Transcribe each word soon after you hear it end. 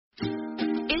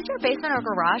basement or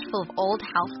garage full of old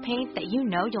house paint that you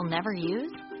know you'll never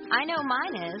use? I know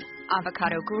mine is.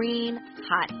 Avocado green,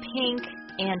 hot pink,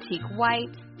 antique white.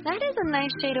 That is a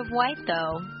nice shade of white,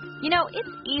 though. You know, it's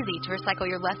easy to recycle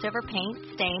your leftover paint,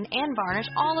 stain, and varnish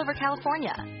all over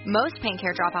California. Most Paint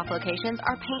Care drop-off locations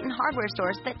are paint and hardware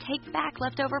stores that take back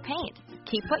leftover paint.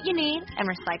 Keep what you need and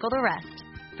recycle the rest.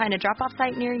 Find a drop-off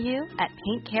site near you at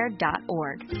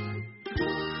paintcare.org.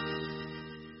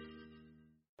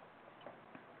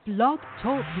 Blog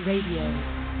Talk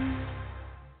Radio.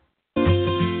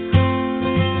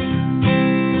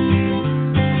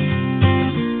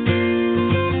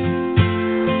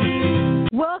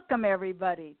 Welcome,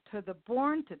 everybody, to the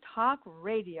Born to Talk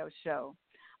radio show.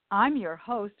 I'm your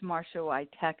host, Marcia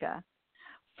Waiteka.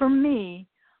 For me,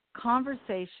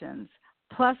 conversations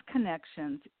plus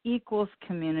connections equals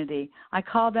community. I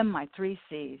call them my 3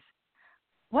 C's.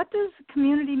 What does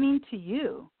community mean to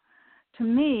you? To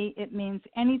me, it means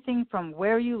anything from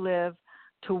where you live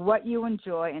to what you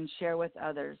enjoy and share with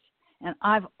others. And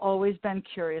I've always been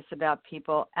curious about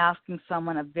people, asking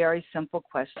someone a very simple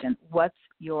question: what's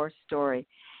your story?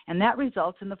 And that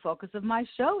results in the focus of my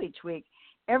show each week.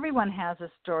 Everyone has a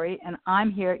story, and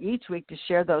I'm here each week to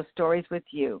share those stories with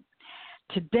you.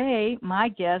 Today, my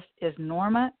guest is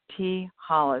Norma T.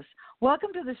 Hollis.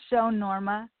 Welcome to the show,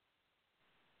 Norma.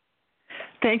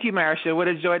 Thank you, Marcia. What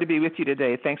a joy to be with you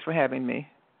today. Thanks for having me.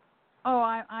 Oh,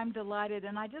 I'm delighted,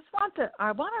 and I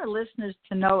want our listeners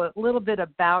to know a little bit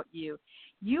about you.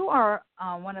 You are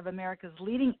one of America's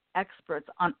leading experts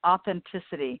on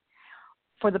authenticity.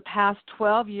 For the past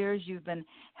 12 years, you've been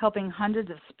helping hundreds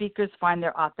of speakers find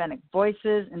their authentic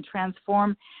voices and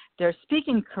transform their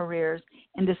speaking careers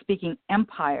into speaking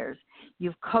empires.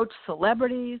 You've coached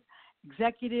celebrities,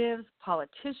 executives,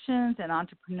 politicians, and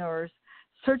entrepreneurs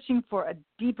searching for a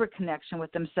deeper connection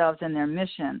with themselves and their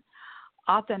mission.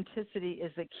 Authenticity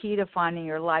is the key to finding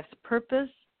your life's purpose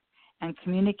and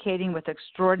communicating with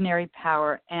extraordinary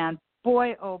power. And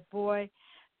boy, oh boy,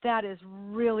 that is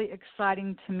really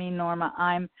exciting to me, Norma.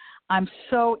 I'm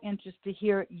so interested to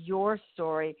hear your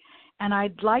story. And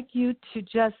I'd like you to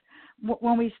just,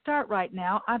 when we start right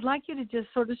now, I'd like you to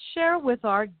just sort of share with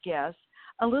our guests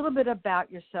a little bit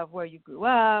about yourself, where you grew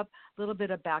up, a little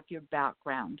bit about your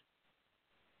background.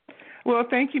 Well,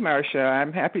 thank you, Marcia.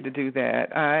 I'm happy to do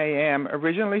that. I am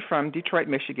originally from Detroit,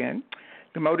 Michigan,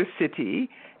 the Motor City,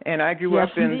 and I grew up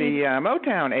in the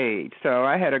Motown age. So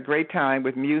I had a great time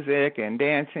with music and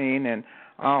dancing and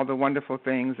all the wonderful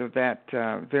things of that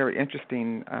very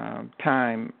interesting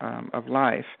time of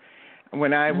life.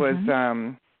 When I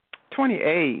was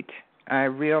 28, I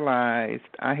realized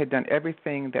I had done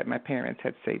everything that my parents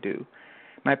had said do.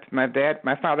 My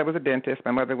father was a dentist,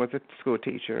 my mother was a school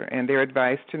teacher, and their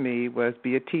advice to me was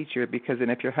be a teacher, because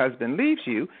then if your husband leaves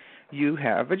you, you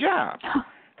have a job.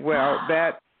 Well,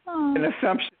 that an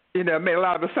assumption, made a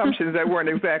lot of assumptions that weren't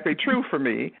exactly true for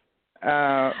me.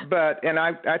 But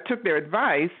I took their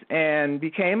advice and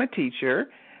became a teacher.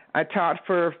 I taught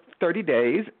for 30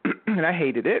 days, and I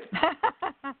hated it.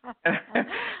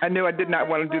 I knew I did not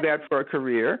want to do that for a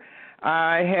career.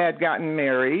 I had gotten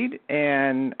married,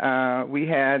 and we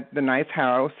had the nice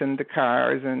house and the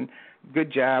cars and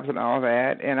good jobs and all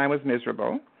that, and I was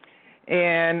miserable.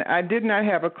 And I did not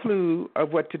have a clue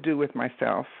of what to do with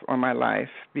myself or my life,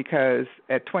 because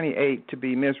at 28, to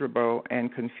be miserable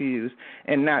and confused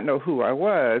and not know who I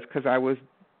was, because I was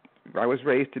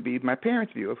raised to be my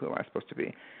parents' view of who I was supposed to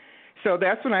be. So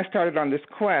that's when I started on this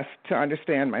quest to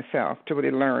understand myself, to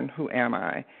really learn who am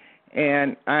I.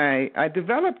 And I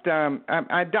developed,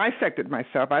 I dissected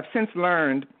myself. I've since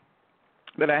learned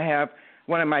that I have,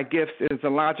 one of my gifts is a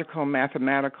logical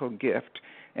mathematical gift.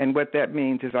 And what that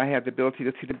means is I have the ability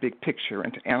to see the big picture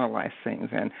and to analyze things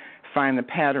and find the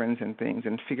patterns in things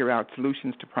and figure out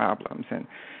solutions to problems. And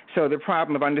so the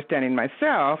problem of understanding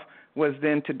myself was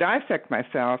then to dissect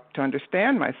myself, to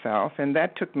understand myself, and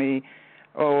that took me,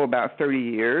 about 30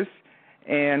 years.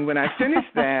 And when I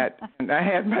finished that, and I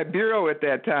had my bureau at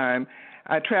that time,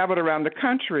 I traveled around the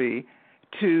country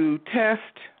to test,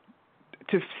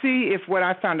 to see if what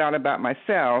I found out about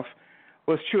myself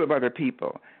was true of other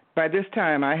people. By this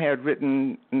time, I had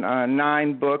written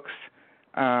 9 books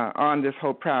on this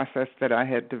whole process that I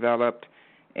had developed,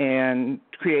 and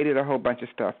created a whole bunch of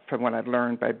stuff from what I'd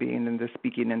learned by being in the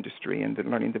speaking industry and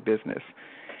learning the business.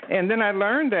 And then I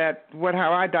learned that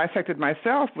how I dissected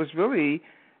myself was really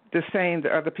the same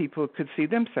that other people could see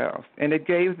themselves. And it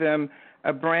gave them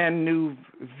a brand new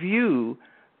view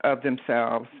of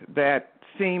themselves that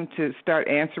seemed to start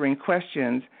answering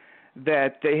questions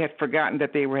that they had forgotten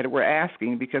that they were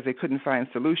asking, because they couldn't find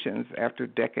solutions after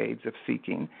decades of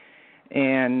seeking.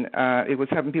 and it was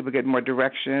helping people get more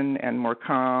direction and more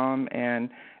calm, and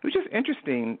it was just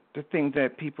interesting, the things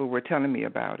that people were telling me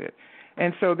about it.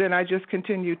 And so then I just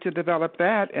continued to develop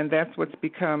that, and that's what's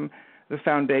become the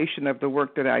foundation of the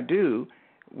work that I do,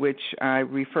 which I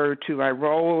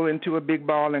roll into a big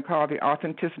ball and call the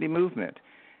authenticity movement.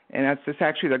 And it's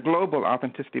actually the global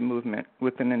authenticity movement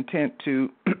with an intent to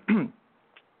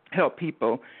help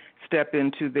people step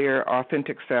into their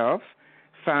authentic self,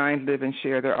 find, live, and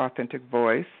share their authentic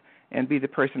voice, and be the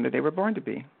person that they were born to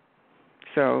be.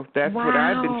 So that's what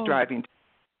I've been striving to.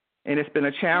 And it's been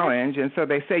a challenge. And so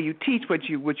they say you teach what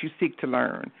you seek to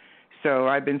learn. So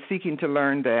I've been seeking to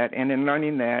learn that, and in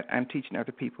learning that, I'm teaching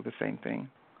other people the same thing.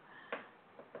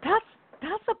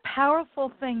 That's a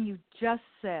powerful thing you just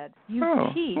said. You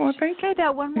teach. Well, thank you. Say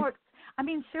that one more. I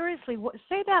mean, seriously,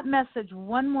 say that message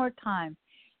one more time.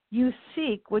 You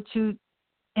seek what you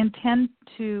intend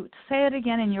to. Say it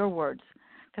again in your words,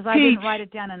 because I didn't write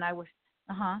it down, and I was.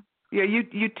 Yeah,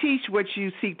 you teach what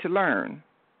you seek to learn.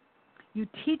 You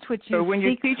teach what you seek to learn. So when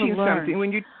you're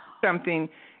teaching something,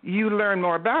 you learn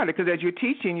more about it, because as you're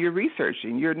teaching, you're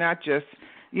researching. You're not just,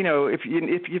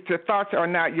 if the thoughts are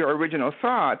not your original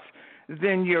thoughts,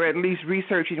 then you're at least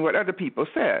researching what other people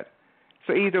said.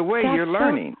 So either way, you're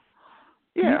learning.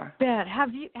 Yeah. You bet.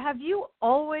 Have you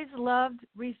always loved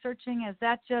researching? Is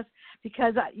that just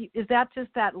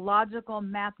that logical,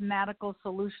 mathematical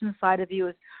solution side of you?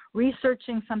 Is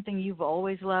researching something you've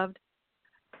always loved?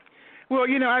 Well,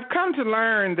 I've come to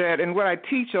learn that, and what I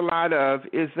teach a lot of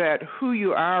is that who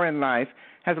you are in life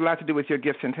has a lot to do with your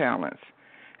gifts and talents.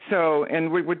 So, and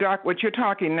what you're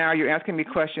talking now, you're asking me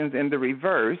questions in the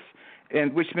reverse,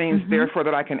 and which means therefore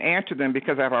that I can answer them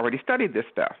because I've already studied this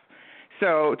stuff.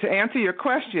 So to answer your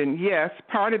question, yes,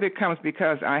 part of it comes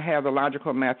because I have a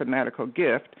logical mathematical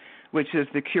gift, which is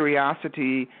the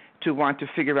curiosity to want to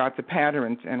figure out the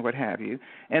patterns and what have you.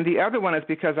 And the other one is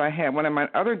because I have one of my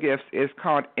other gifts is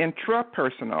called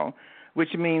intrapersonal,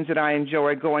 which means that I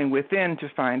enjoy going within to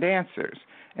find answers.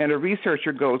 And a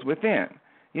researcher goes within.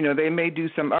 They may do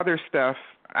some other stuff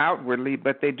outwardly,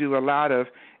 but they do a lot of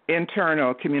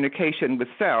internal communication with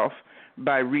self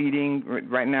by reading.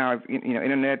 Right now,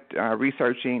 internet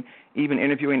researching, even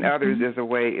interviewing others is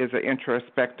an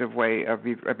introspective way of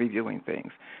reviewing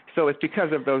things. So it's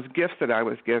because of those gifts that I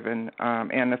was given,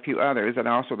 and a few others, and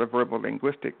also the verbal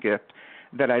linguistic gift,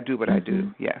 that I do what I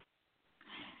do. Yes.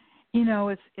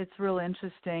 It's real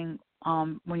interesting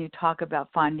when you talk about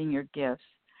finding your gifts.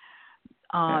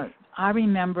 I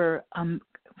remember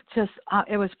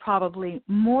it was probably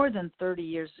more than 30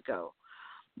 years ago.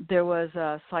 There was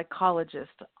a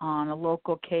psychologist on a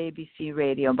local KABC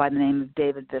radio by the name of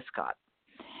David Viscott.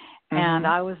 And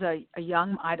I was a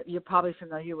young, you're probably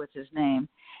familiar with his name,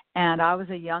 and I was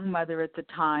a young mother at the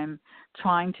time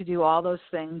trying to do all those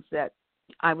things that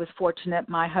I was fortunate.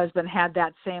 My husband had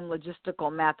that same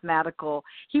logistical, mathematical.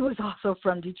 He was also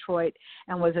from Detroit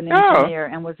and was an engineer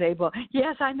and was able.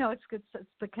 Yes, I know. It's good.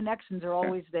 The connections are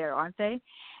always there, aren't they?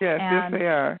 Yes, yes, they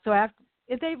are. So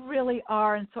they really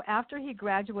are. And so after he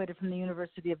graduated from the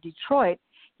University of Detroit,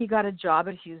 he got a job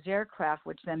at Hughes Aircraft,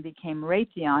 which then became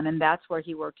Raytheon, and that's where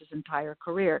he worked his entire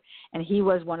career. And he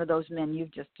was one of those men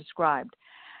you've just described.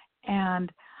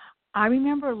 And I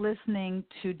remember listening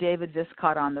to David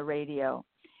Viscott on the radio,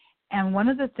 and one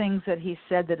of the things that he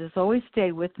said that has always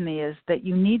stayed with me is that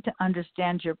you need to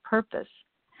understand your purpose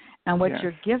and what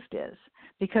your gift is,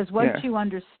 because once you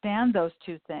understand those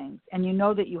two things and you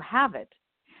know that you have it,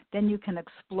 then you can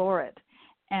explore it.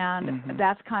 And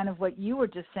that's kind of what you were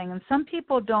just saying. And some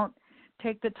people don't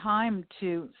take the time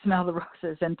to smell the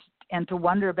roses and to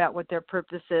wonder about what their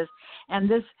purpose is.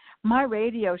 And my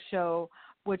radio show,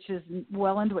 which is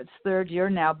well into its third year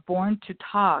now, Born to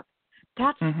Talk,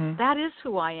 that is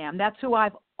who I am. That's who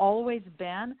I've always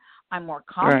been. I'm more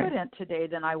confident today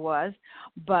than I was,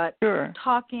 but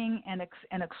talking and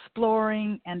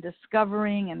exploring and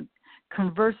discovering and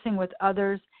conversing with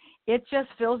others, it just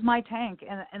fills my tank.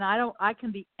 And I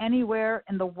can be anywhere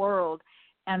in the world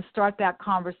and start that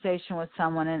conversation with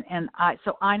someone.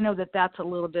 So I know that that's a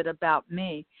little bit about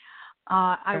me.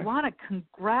 I want to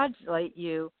congratulate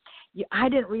you. I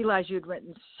didn't realize you'd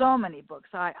written so many books,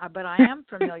 but I am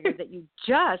familiar that you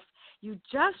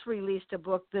just released a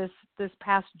book this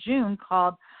past June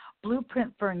called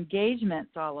Blueprint for Engagement.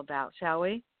 It's all about, shall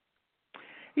we?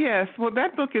 Yes. Well,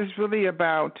 that book is really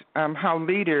about how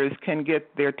leaders can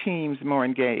get their teams more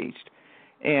engaged,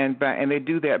 and they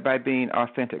do that by being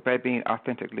authentic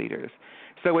leaders.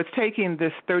 So it's taking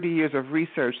this 30 years of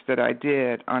research that I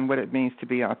did on what it means to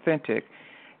be authentic,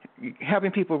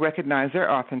 helping people recognize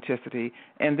their authenticity,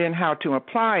 and then how to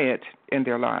apply it in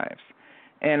their lives.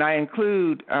 And I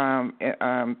include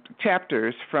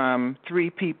chapters from 3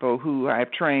 people who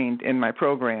I've trained in my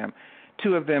program.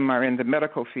 2 of them are in the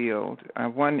medical field.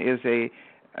 One is a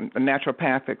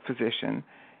naturopathic physician,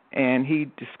 and he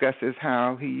discusses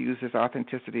how he uses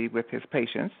authenticity with his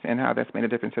patients and how that's made a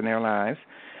difference in their lives.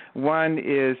 One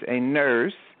is a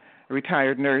nurse, a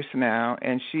retired nurse now,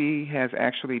 and she has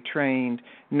actually trained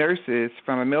nurses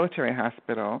from a military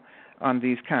hospital on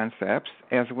these concepts,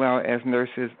 as well as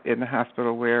nurses in the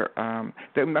hospital where,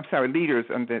 leaders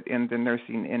in the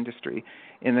nursing industry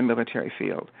in the military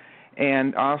field.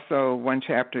 And also one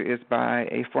chapter is by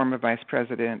a former vice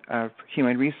president of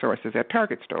human resources at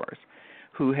Target stores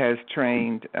who has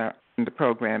trained in the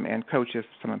program and coaches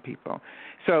some people.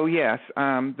 So, yes,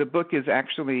 the book is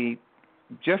actually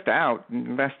just out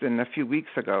less than a few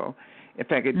weeks ago. In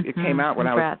fact, it came out when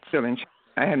I was still in China.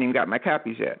 I hadn't even got my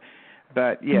copies yet.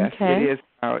 But, yes, It is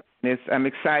out. I'm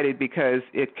excited because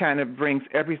it kind of brings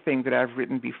everything that I've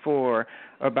written before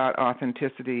about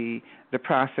authenticity, the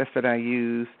process that I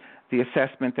use, the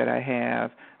assessment that I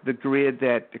have, the grid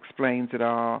that explains it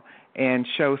all, and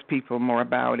shows people more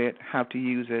about it, how to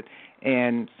use it,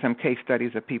 and some case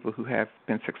studies of people who have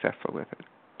been successful with it.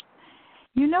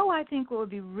 I think what would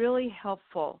be really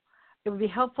helpful, it would be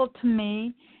helpful to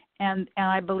me and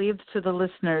I believe to the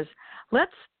listeners,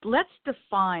 let's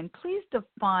please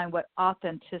define what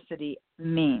authenticity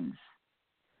means.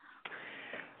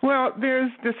 Well,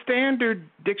 there's the standard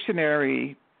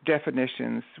dictionary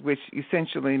definitions, which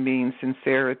essentially means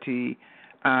sincerity,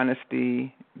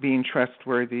 honesty, being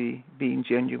trustworthy, being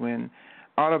genuine,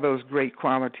 all of those great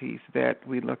qualities that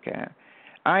we look at.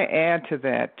 I add to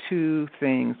that 2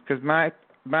 things because my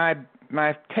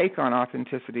take on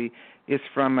authenticity is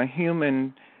from a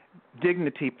human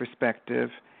dignity perspective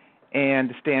and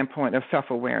the standpoint of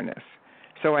self-awareness.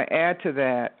 So I add to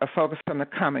that a focus on the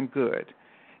common good.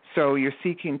 So you're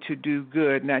seeking to do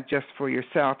good not just for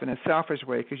yourself in a selfish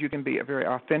way, because you can be very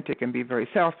authentic and be very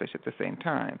selfish at the same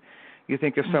time. You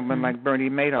think of someone like Bernie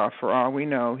Madoff. For all we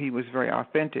know, he was very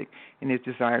authentic in his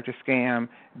desire to scam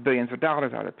billions of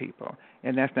dollars out of people.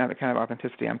 And that's not the kind of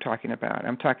authenticity I'm talking about.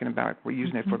 I'm talking about we're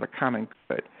using it for the common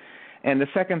good. And the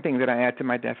second thing that I add to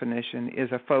my definition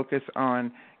is a focus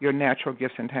on your natural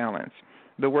gifts and talents.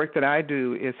 The work that I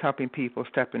do is helping people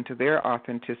step into their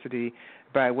authenticity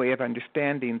by way of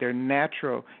understanding their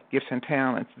natural gifts and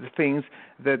talents, the things,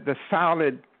 the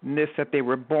solidness that they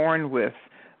were born with,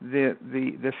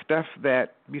 the stuff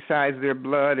that besides their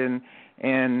blood and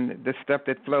the stuff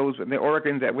that flows with the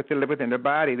organs that live within their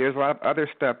body, there's a lot of other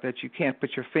stuff that you can't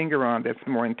put your finger on that's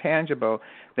more intangible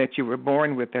that you were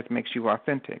born with that makes you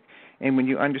authentic. And when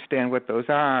you understand what those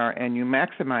are and you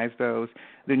maximize those,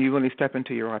 then you really step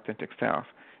into your authentic self.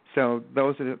 So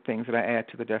those are the things that I add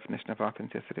to the definition of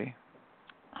authenticity.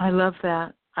 I love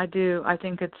that. I do. I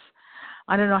think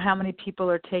I don't know how many people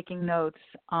are taking notes.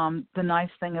 The nice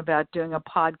thing about doing a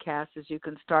podcast is you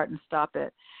can start and stop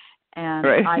it. And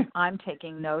right. I'm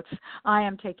taking notes. I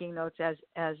am taking notes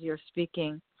as you're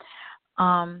speaking.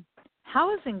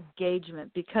 How is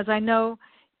engagement? Because I know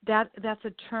that's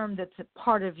a term that's a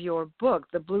part of your book,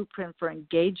 The Blueprint for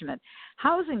Engagement.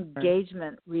 How is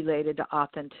engagement related to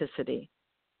authenticity?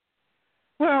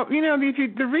 Well,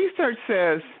 the research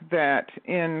says that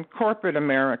in corporate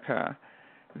America,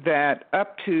 that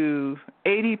up to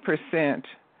 80%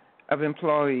 of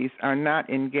employees are not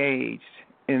engaged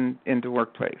in the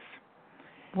workplace.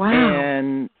 Wow.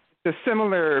 And the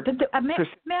similar...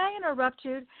 May I interrupt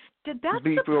you? Did that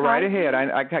surprise you? Go right ahead.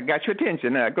 I got your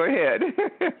attention. Go ahead.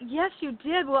 Yes, you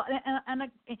did. Well, and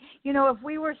if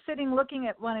we were sitting looking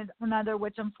at one another,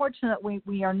 which unfortunately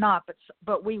we are not,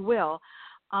 but we will,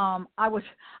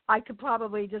 I could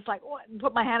probably just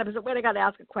put my hand up and say, wait, I got to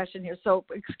ask a question here. So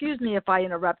excuse me if I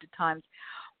interrupt at times.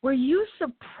 Were you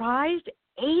surprised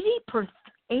 80%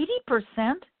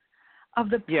 of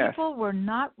the people were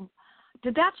not?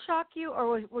 Did that shock you,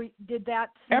 or did that?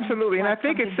 Absolutely, and I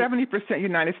think it's 70%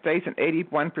 United States and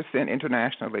 81%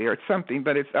 internationally, or something,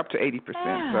 but it's up to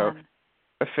 80%.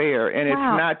 So fair, and it's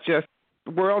not just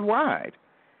worldwide.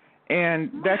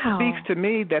 And that speaks to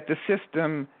me that the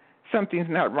system, something's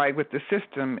not right with the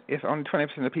system if only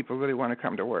 20% of people really want to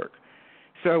come to work.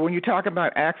 So when you talk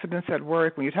about accidents at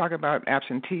work, when you talk about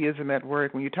absenteeism at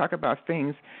work, when you talk about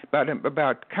things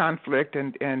about conflict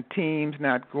and teams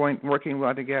not working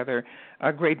well together,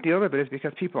 a great deal of it is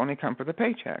because people only come for the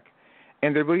paycheck.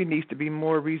 And there really needs to be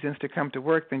more reasons to come to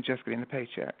work than just getting the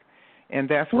paycheck. And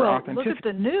that's where authenticity. Look at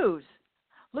the news.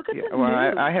 Look at the news.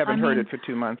 Well, I haven't heard it for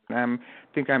 2 months. I'm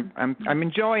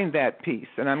enjoying that piece,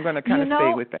 and I'm going to kind of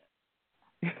stay with that.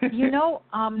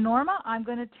 Norma, I'm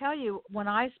going to tell you, when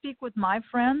I speak with my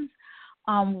friends,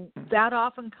 that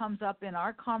often comes up in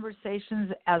our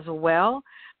conversations as well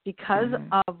because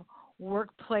of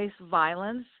workplace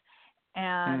violence.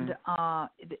 And, and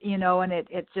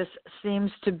it just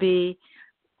seems to be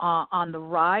on the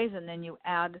rise. And then you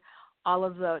add all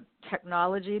of the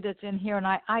technology that's in here. And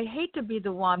I hate to be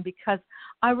the one because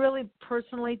I really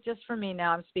personally, just for me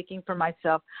now, I'm speaking for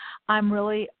myself, I'm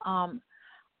really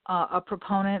a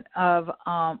proponent of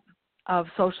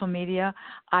social media.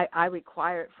 I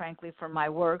require it, frankly, for my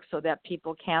work so that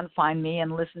people can find me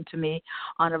and listen to me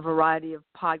on a variety of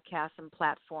podcasts and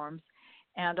platforms.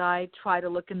 And I try to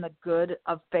look in the good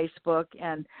of Facebook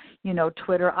and,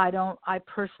 Twitter. I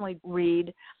personally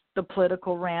read the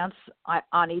political rants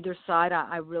on either side.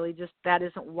 I really just, that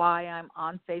isn't why I'm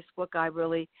on Facebook. I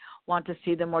really want to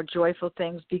see the more joyful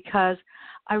things because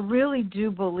I really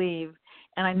do believe,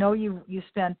 and I know you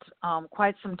spent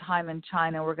quite some time in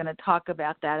China. We're going to talk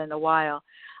about that in a while.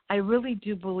 I really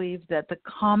do believe that the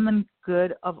common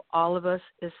good of all of us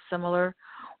is similar.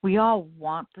 We all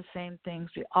want the same things.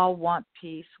 We all want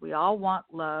peace. We all want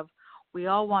love. We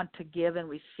all want to give and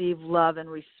receive love and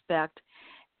respect.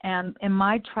 And in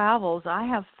my travels, I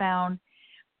have found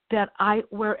that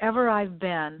wherever I've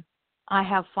been, I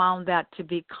have found that to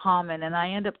be common. And I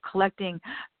end up collecting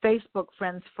Facebook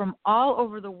friends from all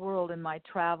over the world in my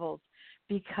travels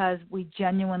because we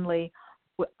genuinely,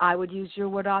 I would use your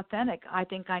word authentic. I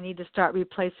think I need to start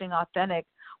replacing authentic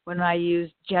when I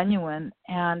use genuine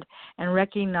and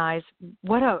recognize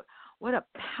what a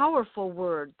powerful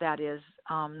word that is,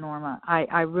 Norma.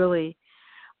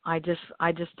 I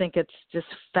just think it's just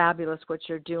fabulous what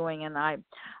you're doing, and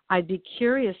I'd be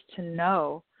curious to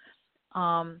know.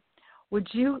 Would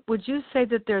you say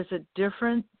that there's a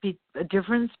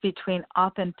difference between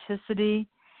authenticity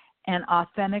and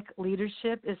authentic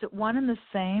leadership? Is it one and the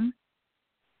same?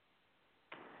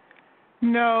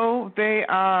 No, they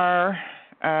are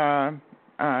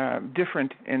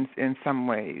different in some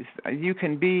ways. You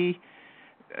can be,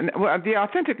 well, the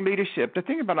authentic leadership, the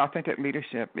thing about authentic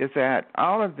leadership is that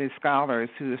all of the scholars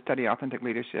who study authentic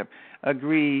leadership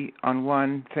agree on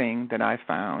one thing that I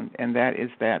found, and that is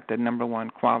that the number one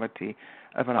quality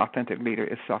of an authentic leader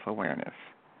is self-awareness.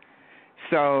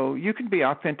 So you can be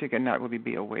authentic and not really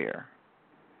be aware.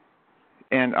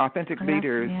 And authentic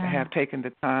leaders have taken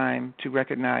the time to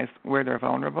recognize where they're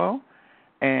vulnerable,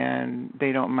 and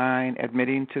they don't mind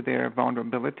admitting to their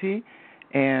vulnerability,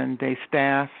 and they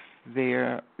staff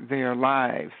their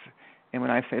lives. And when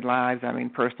I say lives, I mean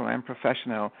personal and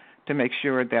professional, to make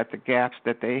sure that the gaps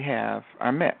that they have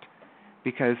are met.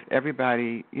 Because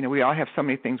everybody, we all have so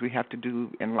many things we have to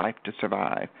do in life to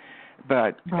survive.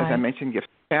 But as I mentioned, gifts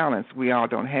and talents, we all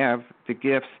don't have the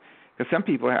gifts. Because some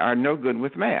people are no good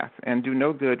with math and do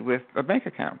no good with a bank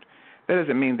account. That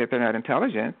doesn't mean that they're not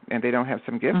intelligent and they don't have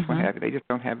some gifts, what have you. They just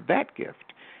don't have that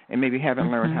gift and maybe haven't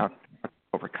learned how to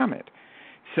overcome it.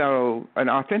 So an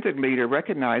authentic leader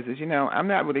recognizes, I'm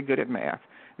not really good at math.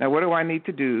 Now, what do I need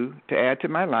to do to add to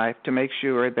my life to make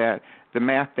sure that the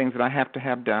math things that I have to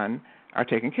have done are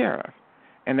taken care of?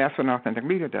 And that's what an authentic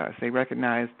leader does. They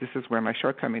recognize this is where my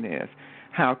shortcoming is.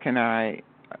 How can I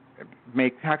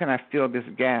fill this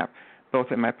gap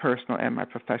both in my personal and my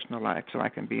professional life so I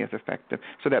can be as effective,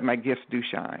 so that my gifts do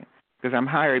shine? Because I'm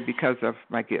hired because of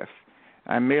my gifts.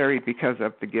 I'm married because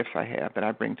of the gifts I have that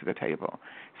I bring to the table.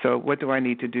 So what do I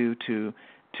need to do to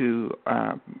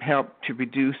help to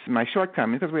reduce my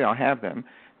shortcomings, because we all have them,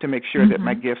 to make sure that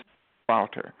my gifts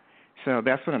falter? So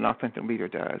that's what an authentic leader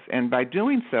does. And by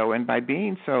doing so and by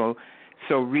being so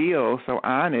real, so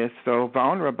honest, so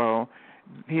vulnerable,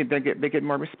 they get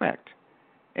more respect.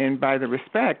 And by the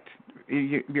respect,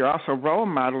 you're also role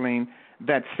modeling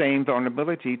that same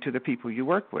vulnerability to the people you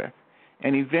work with.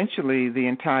 And eventually the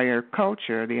entire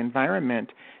culture, the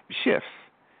environment shifts.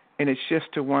 And it shifts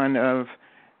to one of,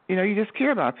 you just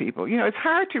care about people. It's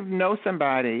hard to know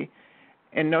somebody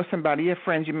and know somebody, you have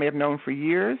friends you may have known for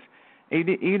years.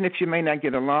 Even if you may not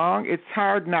get along, it's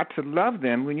hard not to love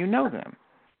them when you know them.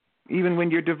 Even when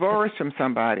you're divorced from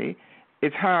somebody,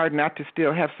 it's hard not to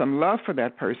still have some love for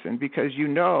that person because you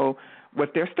know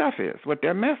what their stuff is, what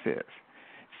their mess is.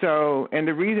 So, and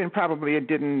the reason probably it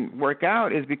didn't work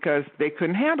out is because they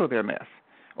couldn't handle their mess,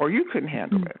 or you couldn't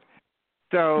handle it.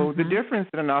 So the difference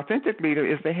in an authentic leader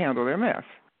is they handle their mess.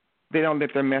 They don't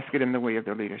let their mess get in the way of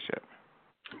their leadership.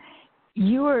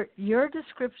 Your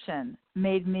description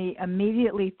made me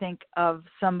immediately think of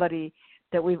somebody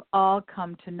that we've all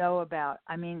come to know about.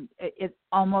 I mean, it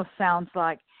almost sounds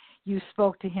like you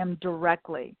spoke to him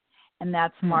directly, and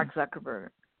that's Mark Zuckerberg.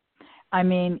 I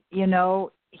mean,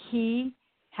 he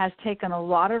has taken a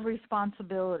lot of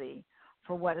responsibility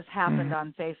for what has happened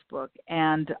on Facebook,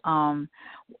 and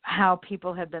how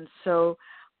people have been so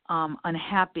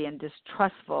unhappy and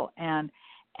distrustful. And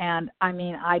I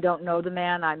mean, I don't know the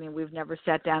man. I mean, we've never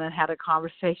sat down and had a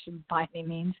conversation by any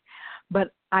means.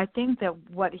 But I think that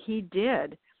what he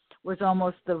did was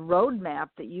almost the roadmap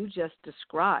that you just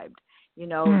described. You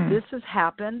know, this has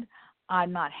happened.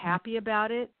 I'm not happy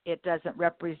about it. It doesn't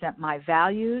represent my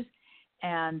values,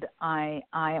 and I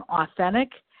am authentic.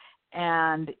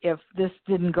 And if this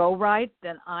didn't go right,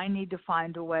 then I need to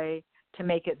find a way to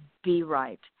make it be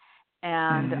right.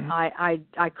 And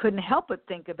I couldn't help but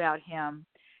think about him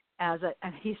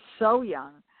and he's so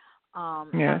young,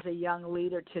 as a young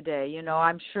leader today. You know,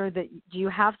 I'm sure that, do you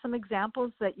have some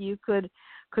examples that you could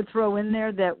throw in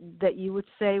there that you would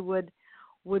say would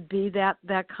be that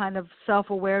kind of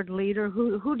self-aware leader?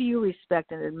 Who do you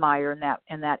respect and admire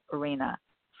in that arena?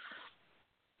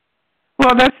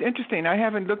 Well, that's interesting. I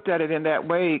haven't looked at it in that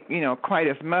way, you know, quite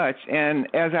as much. And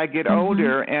as I get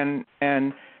older, and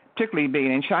particularly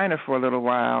being in China for a little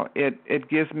while, it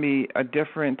gives me a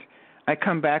different. I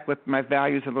come back with my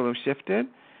values a little shifted,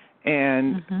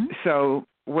 and so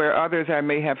where others I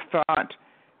may have thought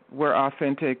were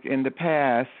authentic in the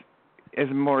past, as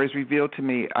more is revealed to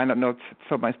me, I don't know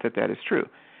so much that is true.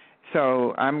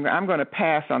 So I'm going to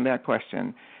pass on that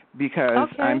question, because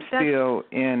I'm still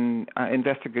in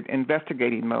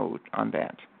investigating mode on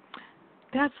that.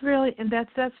 That's very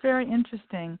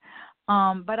interesting.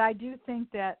 But I do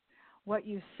think that what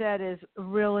you said is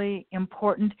really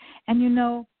important. And, you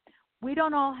know, we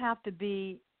don't all have to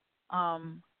be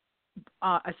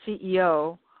a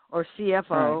CEO or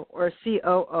CFO or a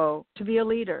COO to be a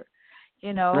leader.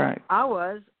 You know, I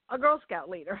was a Girl Scout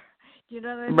leader. Do you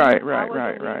know what I mean? I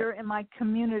was a leader in my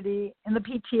community, in the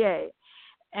PTA.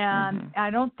 And I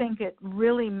don't think it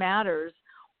really matters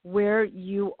where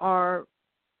you are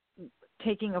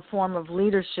taking a form of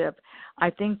leadership. I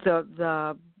think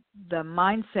the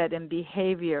mindset and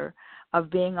behavior of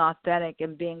being authentic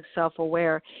and being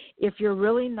self-aware. If you're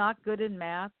really not good in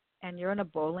math and you're in a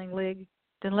bowling league,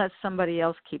 then let somebody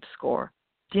else keep score.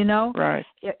 Do you know? Right.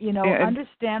 You know,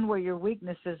 understand where your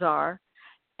weaknesses are,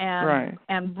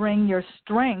 and bring your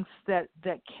strengths that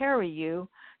carry you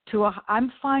to a.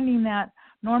 I'm finding that,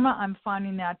 Norma,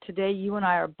 today you and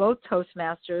I are both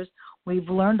Toastmasters. We've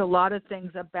learned a lot of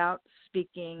things about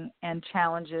speaking and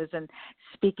challenges and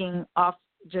speaking off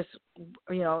just,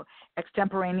 you know,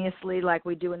 extemporaneously like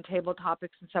we do in Table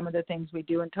Topics and some of the things we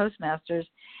do in Toastmasters.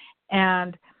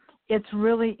 And it's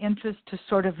really interesting to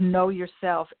sort of know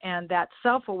yourself, and that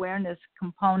self-awareness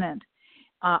component,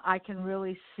 I can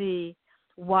really see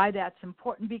why that's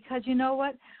important, because you know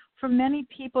what? For many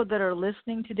people that are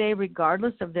listening today,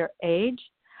 regardless of their age,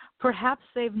 perhaps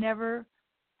they've never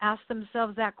asked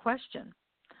themselves that question.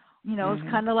 You know,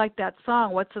 it's kind of like that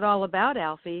song, "What's it all about,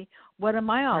 Alfie? What am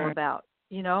I all about?"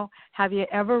 You know, have you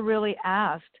ever really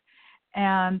asked?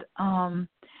 And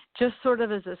just sort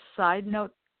of as a side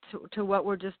note to what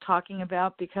we're just talking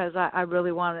about, because I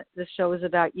really want it, the show is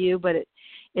about you, but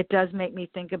it does make me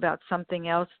think about something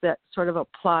else that sort of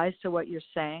applies to what you're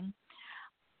saying.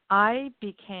 I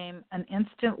became an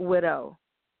instant widow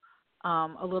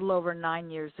a little over 9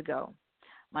 years ago.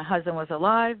 My husband was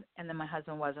alive, and then my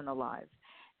husband wasn't alive.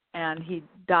 And he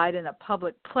died in a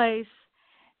public place,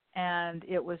 and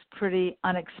it was pretty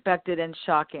unexpected and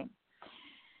shocking.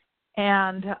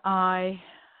 And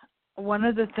one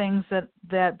of the things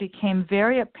that became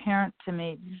very apparent to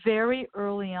me very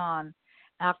early on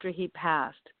after he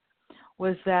passed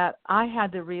was that I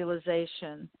had the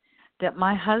realization that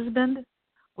my husband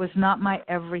was not my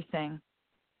everything.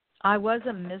 I was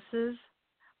a Mrs.,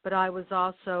 but I was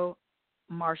also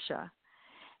Marcia.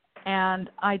 And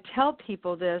I tell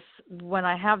people this when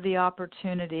I have the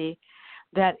opportunity,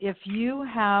 that if you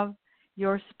have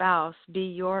your spouse be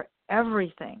your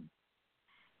everything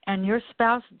and your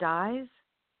spouse dies,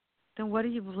 then what are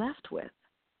you left with?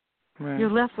 Right.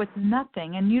 You're left with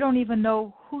nothing, and you don't even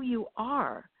know who you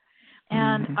are.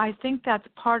 And I think that's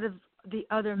part of the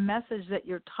other message that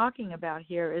you're talking about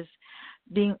here, is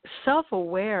being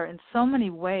self-aware in so many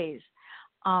ways,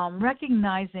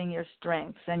 recognizing your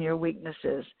strengths and your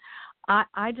weaknesses.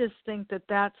 I just think that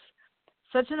that's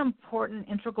such an important,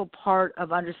 integral part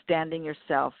of understanding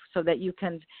yourself, so that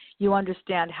you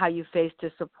understand how you face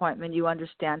disappointment, you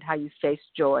understand how you face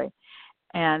joy,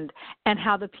 and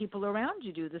how the people around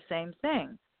you do the same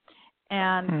thing.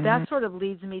 And that sort of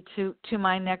leads me to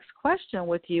my next question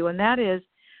with you, and that is,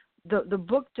 the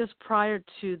book just prior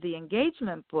to the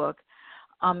engagement book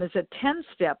is a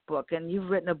 10-step book, and you've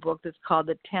written a book that's called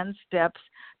The 10 Steps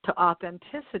to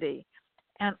Authenticity.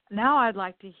 And now I'd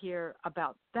like to hear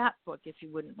about that book, if you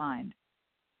wouldn't mind.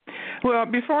 Well,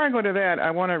 before I go to that, I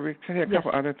want to say a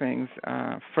couple other things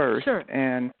first. Sure.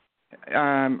 And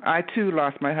I, too,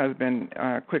 lost my husband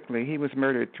quickly. He was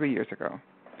murdered 3 years ago.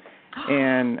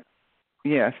 And,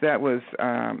 yes, that was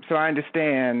so I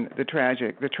understand the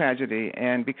tragedy.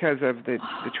 And because of the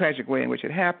tragic way in which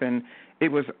it happened,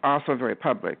 it was also very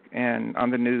public and on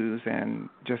the news and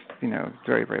just,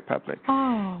 very, very public.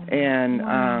 Oh,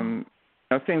 and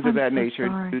things of that nature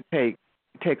sorry. do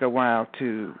take a while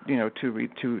to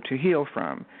heal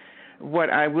from.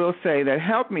 What I will say that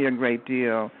helped me a great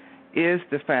deal is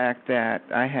the fact that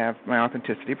I have my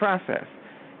authenticity process,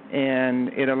 and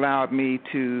it allowed me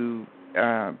to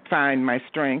find my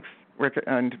strengths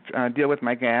and deal with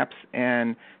my gaps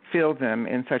and fill them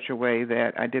in such a way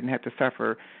that I didn't have to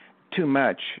suffer too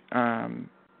much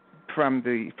from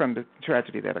the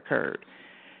tragedy that occurred.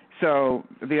 So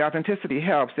the authenticity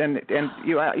helps, and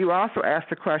you also asked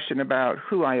the question about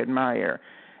who I admire,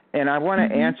 and I want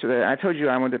to answer that. I told you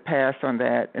I wanted to pass on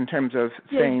that in terms of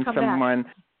saying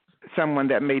someone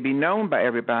that may be known by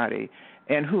everybody,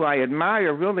 and who I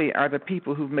admire really are the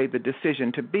people who've made the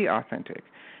decision to be authentic.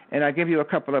 And I'll give you a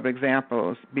couple of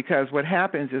examples, because what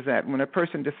happens is that when a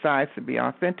person decides to be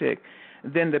authentic,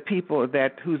 then the people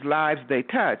whose lives they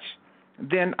touch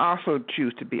then also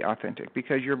choose to be authentic,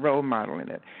 because you're role modeling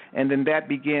it. And then that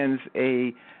begins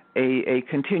a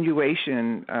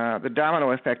continuation, the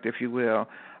domino effect, if you will,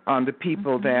 on the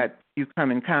people that you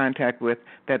come in contact with,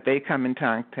 that they come in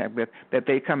contact with, that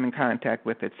they come in contact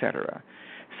with, et cetera.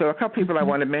 So a couple people I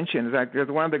want to mention is there's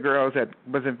one of the girls that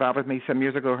was involved with me some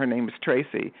years ago. Her name was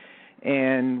Tracy.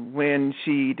 And when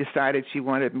she decided she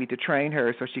wanted me to train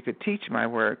her so she could teach my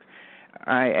work,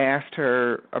 I asked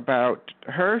her about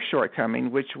her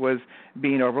shortcoming, which was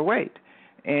being overweight.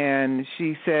 And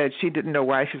she said she didn't know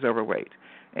why she was overweight.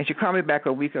 And she called me back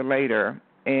a week later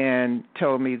and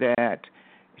told me that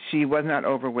she was not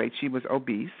overweight, she was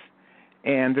obese.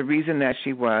 And the reason that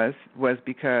she was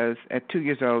because at 2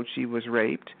 years old she was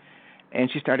raped, and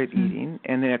she started eating.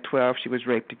 And then at 12 she was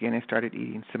raped again and started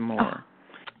eating some more.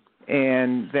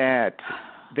 And then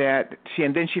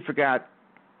she forgot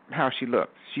how she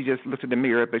looked. She just looked in the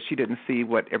mirror, but she didn't see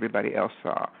what everybody else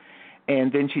saw. And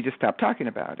then she just stopped talking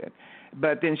about it.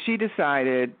 But then she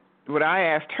decided, what I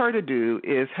asked her to do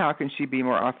is, how can she be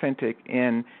more authentic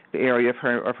in the area of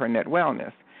her net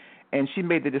wellness? And she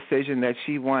made the decision that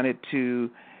she wanted to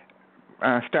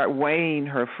start weighing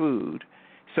her food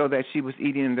so that she was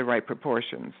eating in the right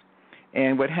proportions.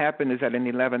 And what happened is that in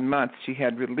 11 months she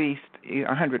had released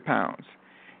 100 pounds.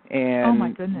 And oh,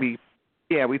 my goodness.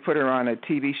 We put her on a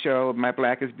TV show, My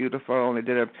Black is Beautiful, and they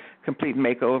did a complete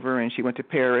makeover, and she went to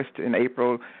Paris in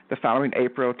April, the following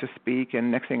April, to speak,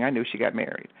 and next thing I knew, she got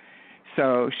married.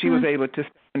 So she was able to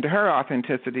step into her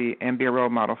authenticity and be a role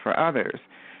model for others.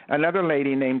 Another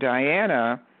lady named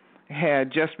Diana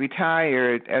had just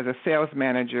retired as a sales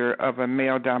manager of a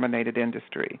male-dominated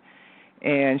industry,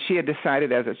 and she had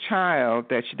decided as a child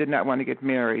that she did not want to get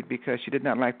married because she did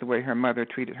not like the way her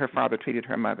father treated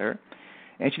her mother.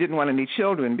 And she didn't want any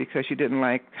children because she didn't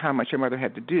like how much her mother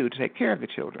had to do to take care of the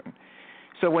children.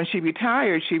 So when she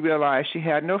retired, she realized she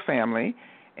had no family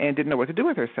and didn't know what to do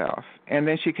with herself. And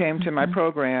then she came to my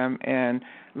program and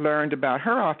learned about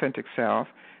her authentic self,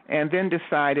 and then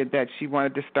decided that she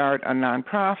wanted to start a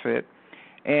nonprofit.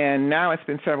 And now it's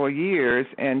been several years,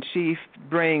 and she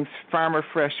brings farmer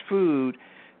fresh food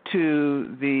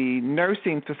to the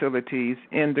nursing facilities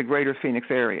in the greater Phoenix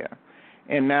area,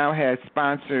 and now has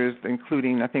sponsors,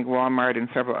 including, I think, Walmart and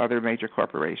several other major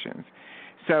corporations.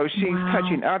 So she's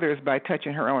touching others by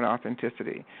touching her own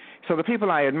authenticity. So the people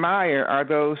I admire are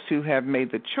those who have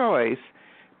made the choice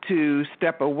to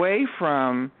step away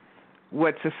from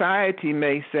what society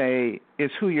may say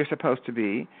is who you're supposed to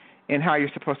be and how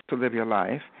you're supposed to live your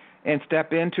life, and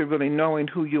step into really knowing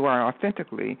who you are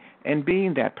authentically and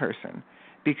being that person.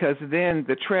 Because then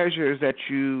the treasures that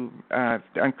you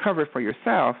uncover for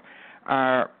yourself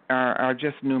are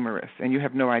just numerous, and you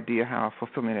have no idea how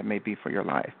fulfilling it may be for your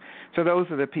life. So those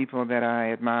are the people that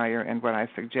I admire and what I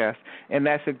suggest, and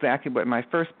that's exactly what my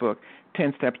first book,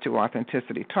 10 Steps to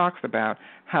Authenticity, talks about,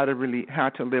 how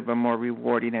to live a more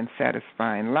rewarding and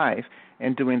satisfying life,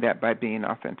 and doing that by being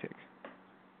authentic.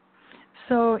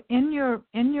 So in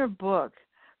your book,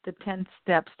 The 10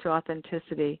 Steps to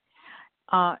Authenticity,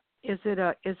 is it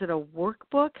a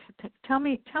workbook? Tell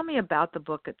me about the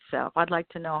book itself. I'd like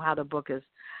to know how the book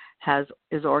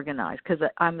is organized, because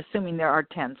I'm assuming there are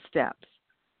 10 steps.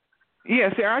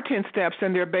 Yes, there are 10 steps,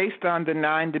 and they're based on the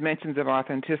 9 dimensions of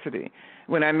authenticity.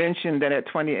 When I mentioned that at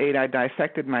 28 I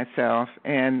dissected myself,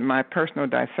 and my personal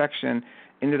dissection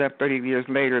ended up 30 years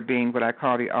later being what I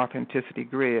call the authenticity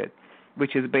grid.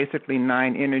 which is basically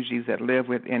 9 energies that live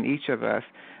within each of us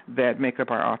that make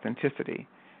up our authenticity.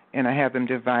 And I have them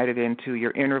divided into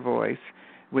your inner voice,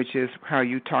 which is how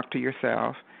you talk to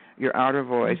yourself, your outer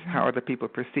voice, how other people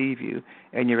perceive you,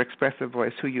 and your expressive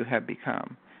voice, who you have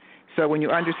become. So when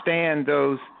you understand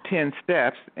those 10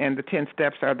 steps, and the 10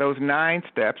 steps are those 9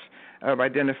 steps of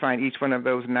identifying each one of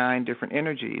those 9 different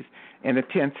energies, and the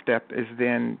 10th step is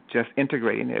then just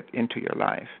integrating it into your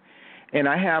life. And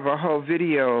I have a whole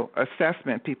video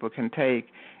assessment people can take,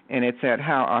 and it's at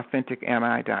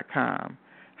howauthenticami.com,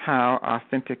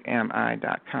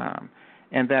 howauthenticami.com.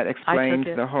 And that explains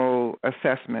the whole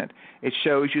assessment. It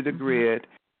shows you the grid,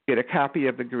 you get a copy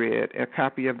of the grid, a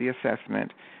copy of the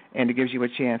assessment, and it gives you a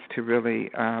chance to really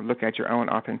look at your own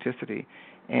authenticity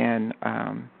and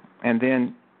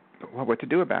then what to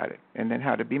do about it, and then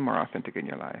how to be more authentic in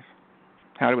your life,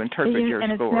 how to interpret your scores.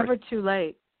 And it's never too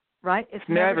late, right? It's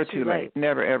never too late.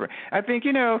 Never, ever. I think,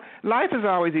 life is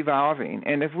always evolving,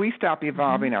 and if we stop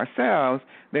evolving ourselves,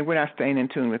 then we're not staying in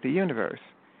tune with the universe.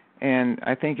 And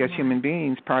I think as human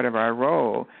beings, part of our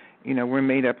role, we're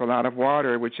made up a lot of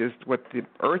water, which is what the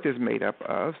earth is made up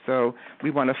of. So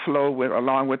we want to flow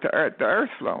along with the earth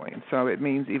flowing. So it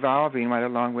means evolving right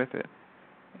along with it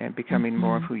and becoming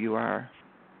more of who you are.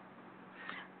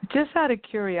 Just out of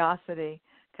curiosity,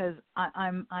 because I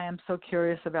am so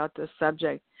curious about this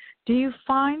subject, do you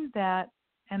find that,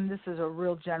 and this is a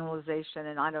real generalization,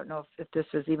 and I don't know if this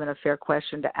is even a fair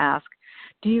question to ask,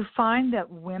 do you find that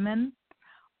women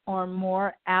are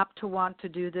more apt to want to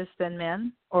do this than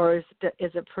men, or is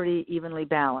it pretty evenly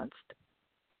balanced?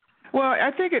 Well,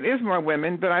 I think it is more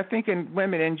women, but I think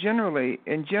women in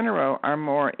general are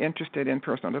more interested in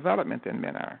personal development than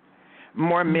men are.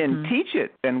 More men teach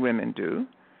it than women do,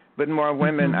 but more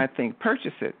women, I think,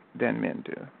 purchase it than men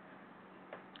do.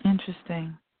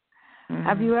 Interesting.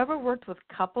 Have you ever worked with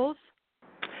couples?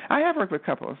 I have worked with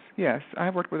couples, yes. I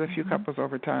have worked with a few couples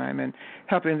over time and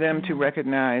helping them to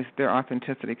recognize their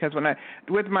authenticity. Because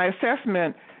with my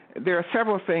assessment, there are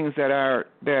several things that are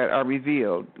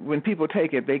revealed. When people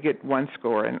take it, they get 1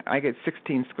 score, and I get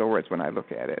 16 scores when I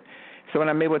look at it. So when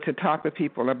I'm able to talk with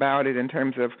people about it in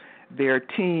terms of their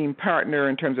team partner,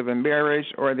 in terms of a marriage,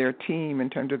 or their team in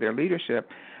terms of their leadership,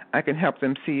 I can help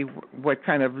them see what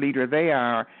kind of leader they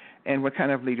are and what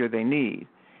kind of leader they need,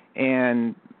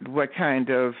 and what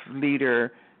kind of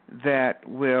leader that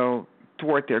will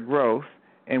thwart their growth,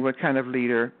 and what kind of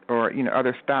leader or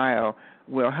other style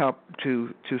will help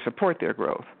to support their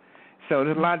growth. So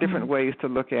there's a lot of different ways to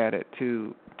look at it,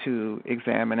 to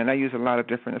examine, and I use a lot of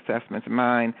different assessments,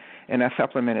 mine, and I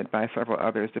supplement it by several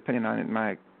others depending on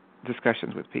my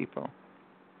discussions with people.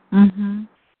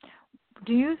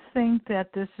 Do you think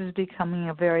that this is becoming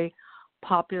a very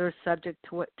popular subject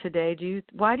today?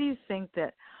 Why do you think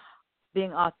that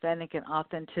being authentic and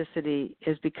authenticity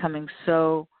is becoming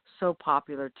so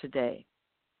popular today?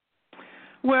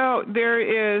 Well, there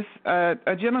is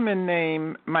a gentleman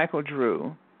named Michael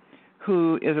Drew,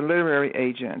 who is a literary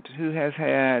agent who has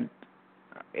had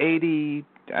 80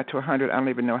 to 100, I don't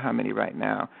even know how many right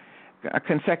now,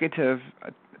 consecutive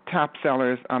top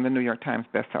sellers on the New York Times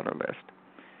bestseller list.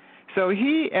 So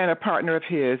he and a partner of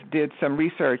his did some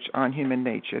research on human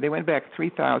nature. They went back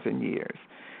 3,000 years,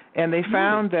 and they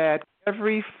found that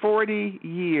every 40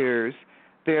 years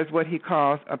there's what he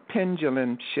calls a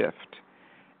pendulum shift.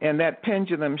 And that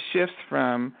pendulum shifts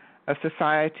from a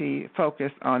society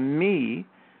focused on me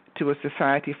to a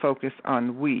society focused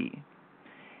on we.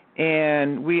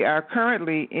 And we are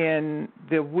currently in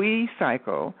the we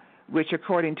cycle, which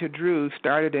according to Drew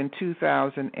started in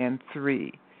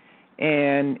 2003.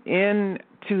 And when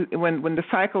the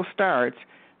cycle starts,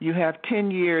 you have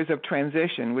 10 years of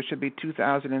transition, which would be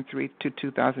 2003 to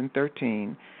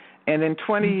 2013, and then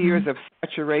 20 years of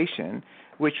saturation,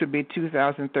 which would be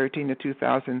 2013 to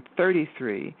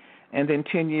 2033, and then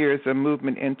 10 years of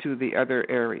movement into the other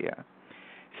area.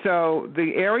 So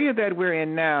the area that we're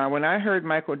in now, when I heard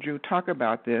Michael Drew talk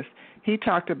about this, he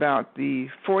talked about the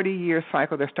 40-year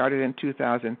cycle that started in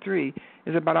 2003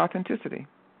 is about authenticity.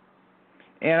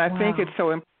 And I think it's so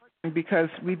important because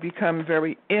we become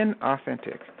very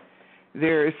inauthentic.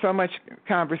 There is so much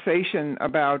conversation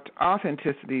about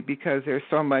authenticity because there's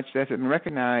so much that's been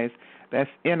recognized that's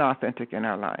inauthentic in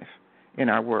our life, in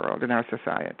our world, in our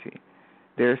society.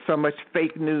 There's so much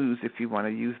fake news, if you want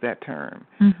to use that term,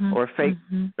 or fake,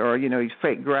 or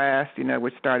fake grass,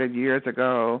 which started years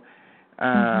ago.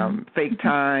 Fake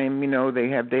time, they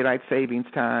have daylight savings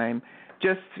time.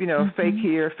 Just fake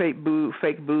here, fake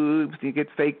boobs. You get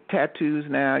fake tattoos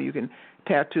now. You can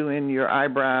tattoo in your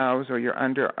eyebrows or your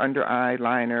under eye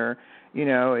liner.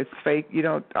 It's fake. You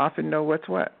don't often know what's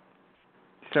what.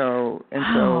 So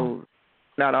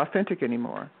not authentic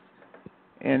anymore.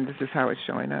 And this is how it's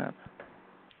showing up.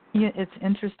 Yeah, it's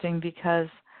interesting because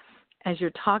as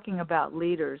you're talking about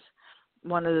leaders,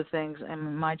 one of the things, I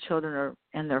mean, my children are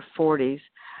in their 40s,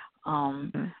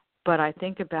 but I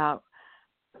think about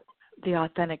the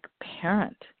authentic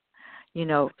parent,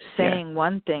 saying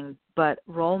one thing but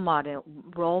role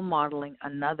modeling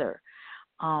another.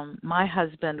 My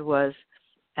husband was,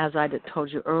 as I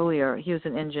told you earlier, he was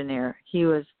an engineer. He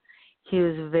was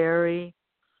very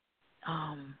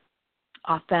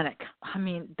authentic. I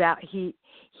mean, that he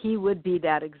would be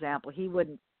that example. He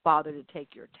wouldn't bother to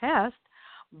take your test,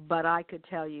 but I could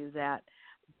tell you that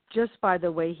just by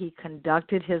the way he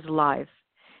conducted his life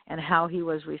and how he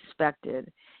was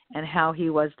respected and how he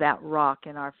was that rock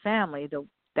in our family,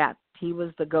 that he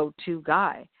was the go-to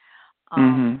guy.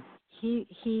 He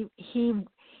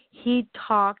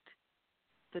talked.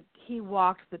 He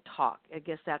walked the talk. I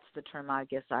guess that's the term I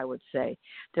would say.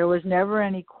 There was never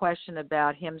any question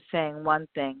about him saying one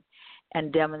thing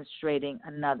and demonstrating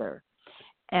another.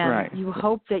 And you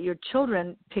hope that your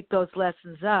children pick those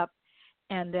lessons up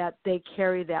and that they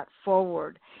carry that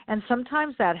forward. And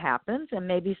sometimes that happens, and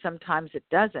maybe sometimes it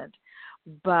doesn't.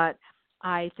 But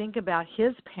I think about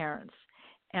his parents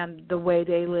and the way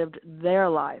they lived their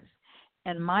life,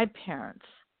 and my parents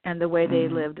and the way they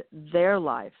lived their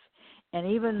life. And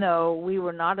even though we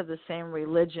were not of the same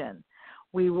religion,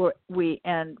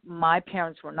 and my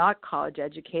parents were not college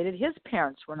educated, his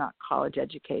parents were not college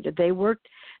educated. They worked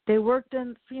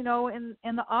in in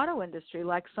the auto industry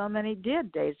like so many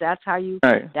did days. That's how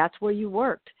that's where you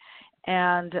worked.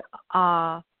 And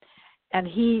I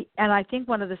think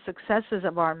one of the successes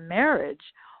of our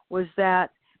marriage was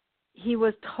that he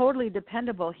was totally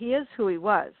dependable. He is who he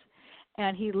was.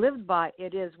 And he lived by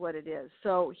it is what it is.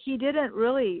 So he didn't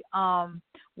really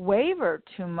waver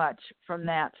too much from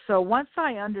that. So once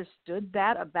I understood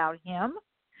that about him,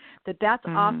 that's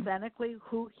authentically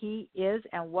who he is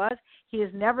and was, he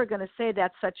is never going to say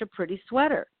that's such a pretty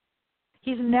sweater.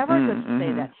 He's never going to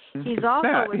say that. He's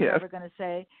also never going to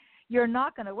say, you're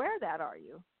not going to wear that, are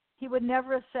you? He would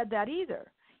never have said that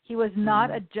either. He was not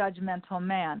a judgmental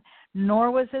man,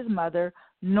 nor was his mother,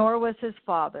 nor was his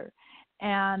father.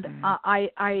 And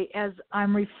as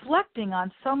I'm reflecting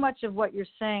on so much of what you're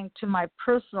saying to my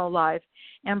personal life,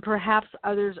 and perhaps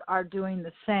others are doing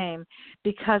the same,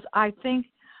 because I think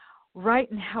right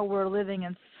now we're living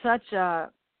in such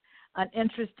an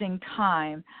interesting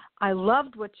time. I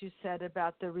loved what you said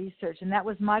about the research, and that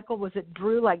was Michael. Was it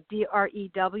Drew, like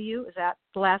Drew? Is that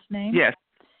the last name? Yes.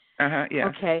 Yeah.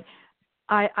 Okay.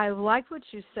 I liked what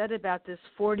you said about this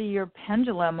 40-year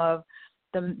pendulum of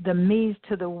the me's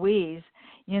to the we's,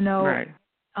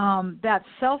 that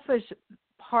selfish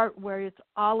part where it's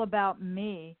all about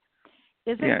me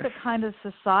isn't the kind of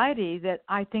society that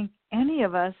I think any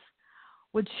of us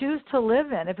would choose to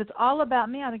live in. If it's all about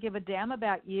me, I don't give a damn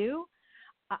about you.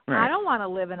 I don't want to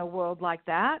live in a world like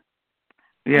that.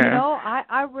 Yeah.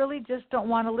 I really just don't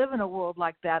want to live in a world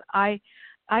like that. I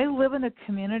live in a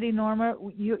community, Norma.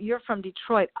 You're from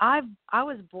Detroit. I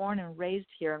was born and raised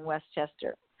here in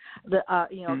Westchester, the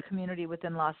community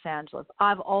within Los Angeles.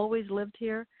 I've always lived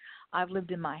here. I've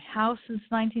lived in my house since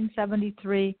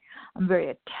 1973. I'm very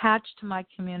attached to my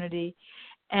community,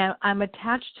 and I'm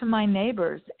attached to my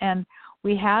neighbors. And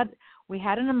we had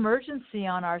an emergency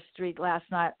on our street last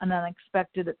night, an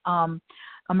unexpected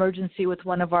emergency with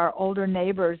one of our older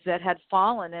neighbors that had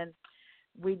fallen, and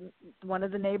one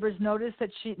of the neighbors noticed that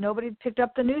nobody picked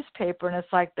up the newspaper, and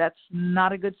it's like, that's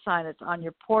not a good sign. It's on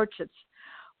your porch. It's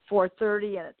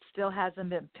 4:30 and it still hasn't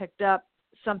been picked up.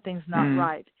 Something's not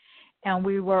right. And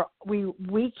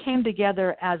we came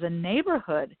together as a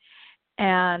neighborhood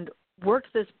and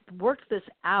worked this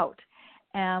out.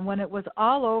 And when it was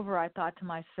all over, I thought to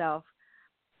myself,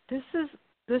 this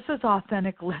is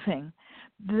authentic living.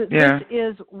 This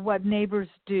is what neighbors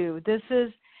do.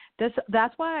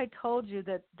 That's why I told you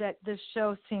that this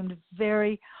show seemed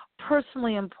very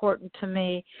personally important to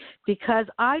me, because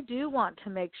I do want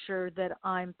to make sure that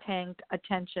I'm paying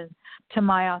attention to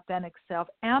my authentic self.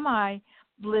 Am I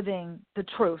living the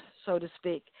truth, so to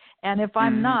speak? And if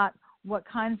I'm not, what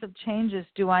kinds of changes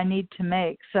do I need to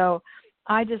make? So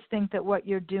I just think that what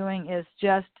you're doing is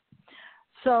just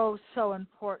so, so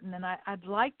important. And I'd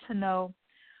like to know,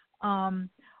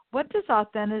 what does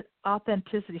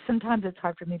authenticity, sometimes it's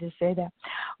hard for me to say that.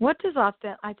 What does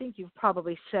I think you've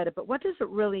probably said it, but what does it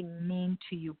really mean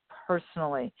to you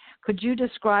personally? Could you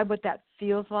describe what that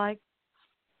feels like?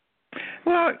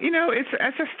 Well,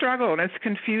 it's a struggle and it's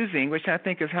confusing, which I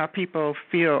think is how people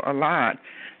feel a lot.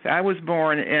 I was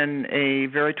born in a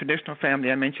very traditional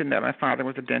family. I mentioned that my father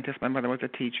was a dentist, my mother was a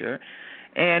teacher,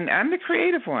 and I'm the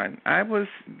creative one. I was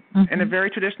in a very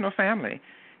traditional family,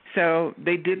 so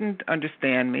they didn't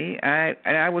understand me.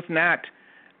 I was not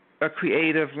a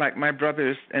creative like my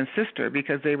brothers and sister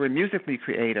because they were musically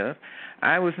creative.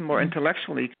 I was more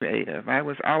intellectually creative. I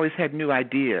always had new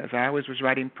ideas. I always was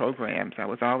writing programs. I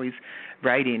was always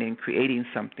writing and creating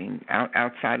something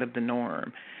outside of the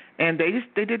norm. And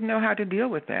they didn't know how to deal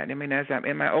with that. I mean,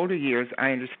 in my older years,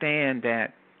 I understand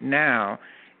that now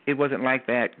it wasn't like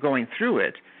that going through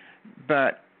it,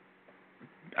 but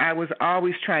I was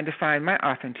always trying to find my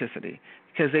authenticity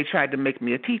because they tried to make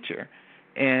me a teacher.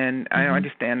 And I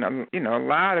understand, a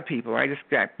lot of people. I just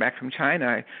got back from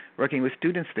China working with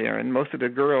students there, and most of the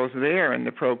girls there in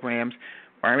the programs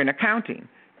are in accounting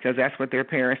because that's what their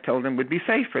parents told them would be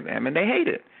safe for them, and they hate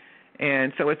it.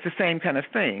 And so it's the same kind of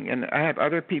thing. And I have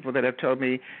other people that have told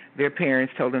me their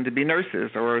parents told them to be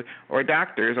nurses or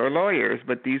doctors or lawyers,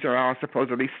 but these are all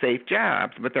supposedly safe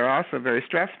jobs, but they're also very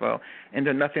stressful, and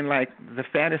they're nothing like the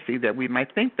fantasy that we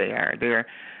might think they are. They're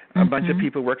a bunch of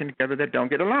people working together that don't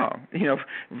get along,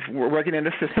 working in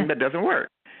a system that doesn't work.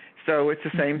 So it's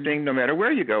the same thing no matter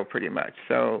where you go, pretty much.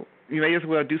 So you may as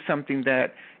well do something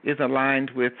that is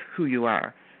aligned with who you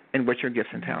are and what your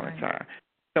gifts and talents are.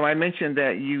 So I mentioned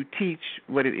that you teach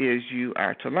what it is you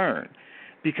are to learn,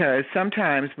 because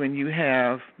sometimes when you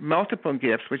have multiple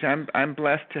gifts, which I'm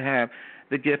blessed to have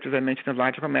the gift, as I mentioned, of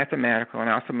logical mathematical, and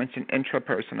I also mentioned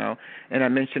intrapersonal, and I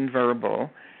mentioned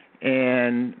verbal,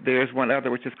 and there's one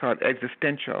other which is called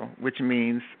existential, which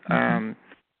means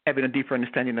having a deeper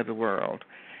understanding of the world.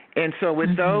 And so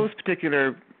with those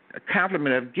particular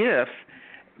complement of gifts,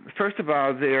 first of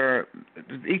all,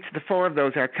 each of the four of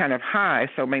those are kind of high.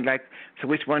 So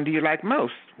which one do you like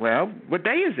most? Well, what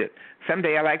day is it?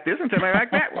 Someday I like this, and someday I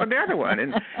like that one, the other one.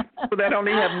 And people that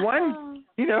only have one,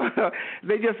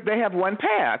 they have one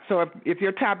path. So if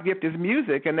your top gift is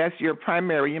music and that's your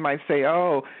primary, you might say,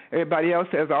 oh, everybody else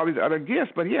has all these other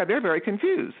gifts. But yeah, they're very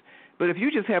confused. But if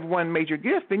you just have one major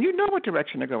gift, then you know what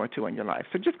direction to go into in your life.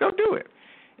 So just go do it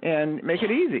and make it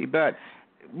easy. But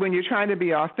when you're trying to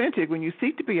be authentic, when you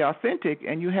seek to be authentic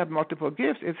and you have multiple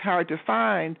gifts, it's hard to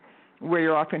find where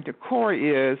your authentic core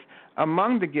is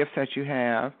among the gifts that you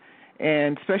have,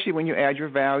 and especially when you add your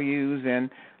values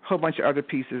and a whole bunch of other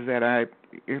pieces that I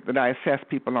assess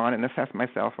people on and assess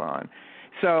myself on.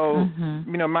 So,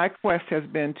 my quest has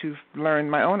been to learn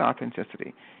my own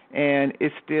authenticity, and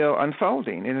it's still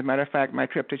unfolding. As a matter of fact, my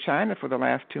trip to China for the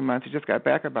last 2 months, I just got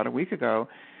back about a week ago,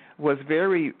 was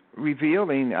very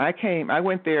revealing. I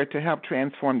went there to help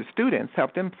transform the students,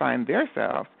 help them find their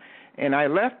selves, and I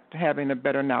left having a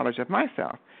better knowledge of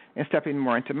myself and stepping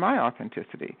more into my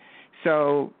authenticity.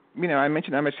 So, I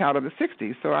mentioned I'm a child of the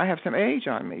 60s, so I have some age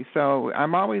on me. So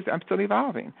I'm still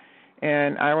evolving,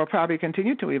 and I will probably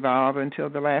continue to evolve until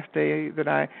the last day that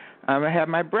I have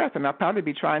my breath, and I'll probably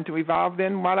be trying to evolve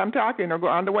then while I'm talking or go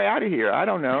on the way out of here. I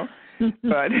don't know.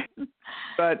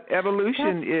 But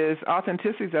evolution is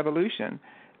authenticity's evolution,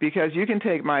 because you can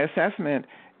take my assessment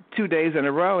 2 days in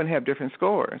a row and have different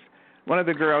scores. One of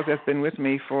the girls that's been with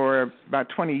me for about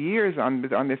 20 years on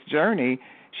this journey,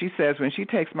 she says when she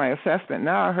takes my assessment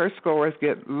now, her scores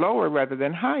get lower rather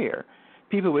than higher.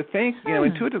 People would think,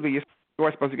 intuitively your score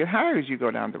is supposed to get higher as you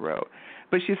go down the road.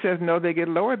 But she says, no, they get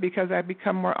lower because I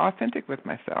become more authentic with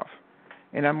myself,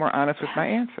 and I'm more honest with my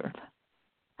answer.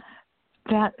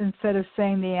 That, instead of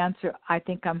saying the answer I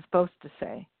think I'm supposed to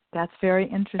say. That's very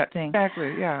interesting.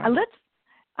 Exactly, yeah. Let's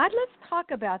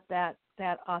talk about that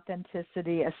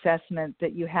authenticity assessment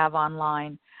that you have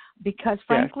online, because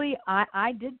frankly, yes.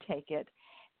 I did take it,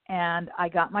 and I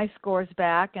got my scores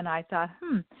back, and I thought,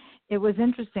 it was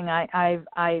interesting. I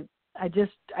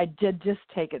did just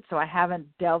take it, so I haven't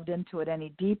delved into it any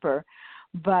deeper.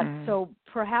 But so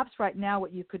perhaps right now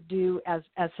what you could do, as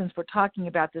since we're talking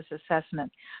about this assessment,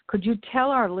 could you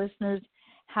tell our listeners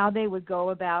how they would go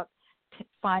about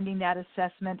finding that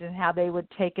assessment and how they would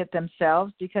take it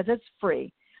themselves, because it's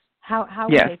free? How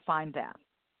would they find that?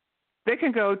 They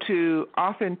can go to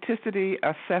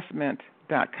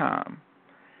authenticityassessment.com.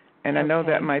 And I know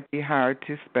that might be hard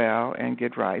to spell and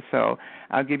get right, so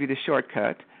I'll give you the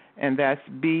shortcut. And that's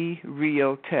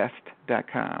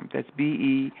BeRealTest.com. That's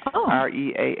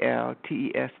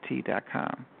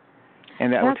BeRealTest.com.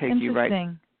 And that will take you right.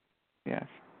 Yes.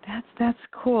 That's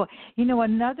cool.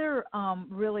 Another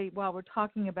really, while we're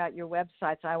talking about your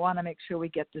websites, I want to make sure we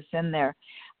get this in there.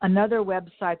 Another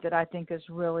website that I think is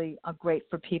really great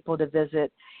for people to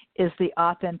visit is the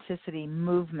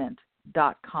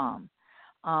AuthenicityMovement.com.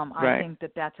 I think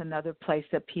that's another place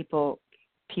that people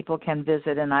can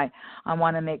visit, and I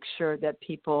want to make sure that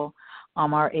people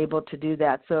are able to do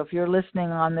that. So if you're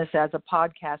listening on this as a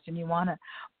podcast and you want to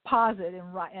pause it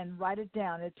and write it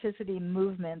down,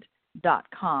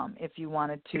 authenticity.com if you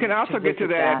wanted to. You can also get to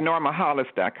that at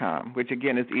normahollis.com, which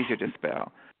again is easier to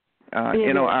spell.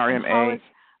 Norma.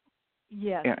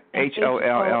 Yes.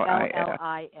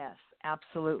 Hollis.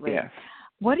 Absolutely. Yes.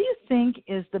 What do you think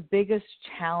is the biggest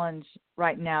challenge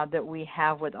right now that we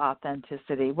have with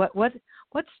authenticity? What's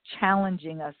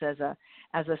challenging us as a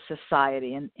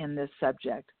society in this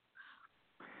subject?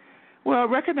 Well,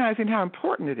 recognizing how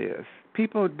important it is.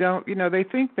 People don't, they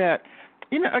think that,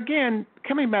 again,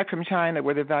 coming back from China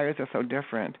where the values are so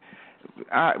different,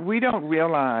 we don't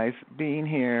realize being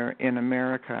here in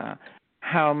America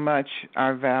how much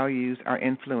our values are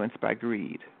influenced by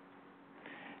greed.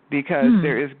 Because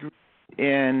there is greed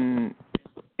in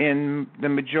the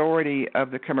majority of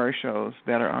the commercials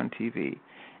that are on TV.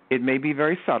 It may be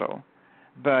very subtle,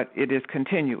 but it is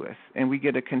continuous, and we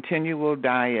get a continual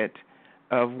diet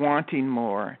of wanting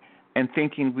more and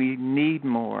thinking we need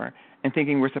more and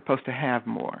thinking we're supposed to have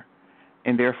more,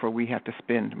 and therefore we have to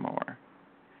spend more.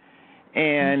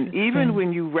 And even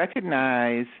when you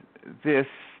recognize this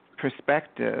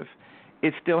perspective,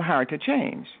 it's still hard to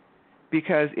change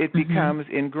because it becomes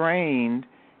ingrained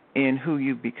in who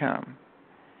you become.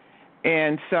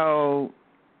 And so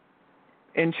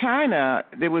in China,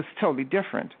 it was totally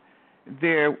different.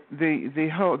 The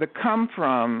come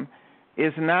from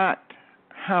is not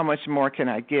how much more can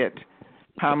I get,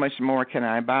 how much more can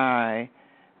I buy,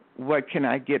 what can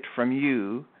I get from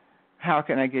you, how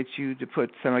can I get you to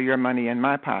put some of your money in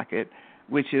my pocket,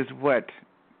 which is what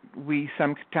we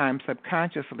sometimes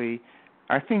subconsciously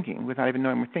are thinking without even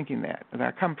knowing we're thinking that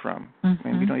I come from,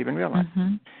 and we don't even realize.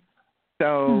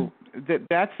 So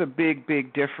that's a big,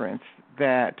 big difference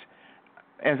that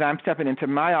as I'm stepping into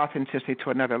my authenticity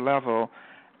to another level,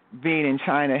 being in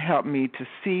China helped me to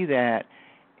see that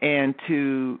and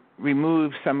to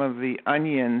remove some of the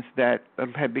onions that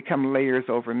had become layers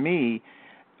over me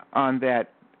on that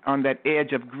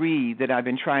edge of greed that I've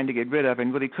been trying to get rid of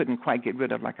and really couldn't quite get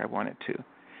rid of like I wanted to.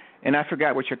 And I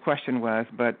forgot what your question was,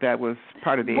 but that was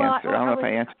part of the answer. I don't know if I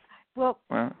answered. No.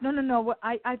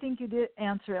 I think you did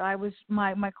answer it.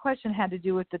 My question had to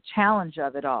do with the challenge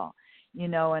of it all,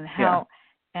 and how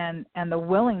and the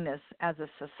willingness as a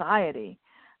society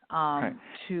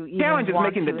to even challenge is want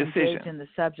making to the decision. engage in the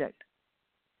subject.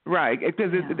 Right,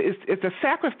 because it's a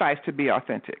sacrifice to be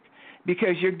authentic,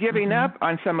 because you're giving up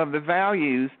on some of the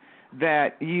values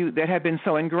that have been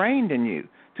so ingrained in you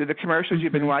through the commercials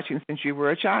you've been watching since you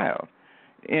were a child,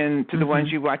 and to the ones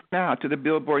you watch now, to the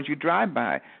billboards you drive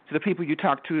by, to the people you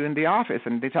talk to in the office,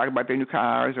 and they talk about their new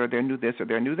cars or their new this or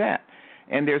their new that.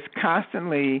 And there's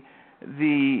constantly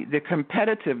the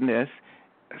competitiveness,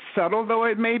 subtle though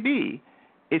it may be,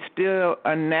 it's still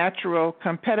a natural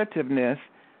competitiveness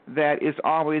that is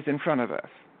always in front of us.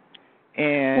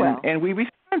 And we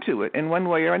respond to it in one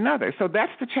way or another. So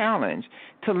that's the challenge,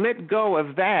 to let go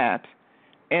of that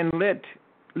and let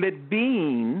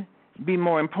being be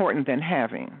more important than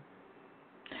having.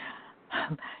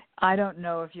 I don't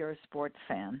know if you're a sports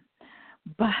fan,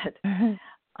 but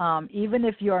even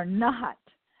if you're not,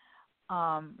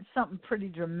 something pretty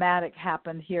dramatic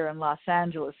happened here in Los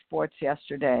Angeles sports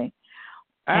yesterday.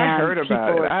 I heard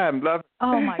about it. I am loving it.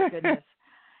 Oh, my goodness.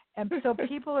 And so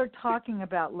people are talking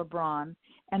about LeBron,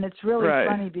 and it's really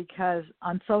funny because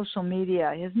on social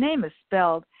media, his name is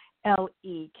spelled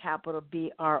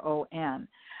LEBRON.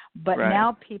 But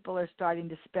now people are starting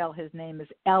to spell his name as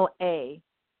L.A.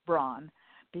 Braun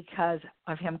because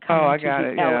of him coming to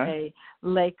the L.A.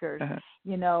 Lakers,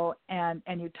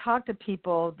 and you talk to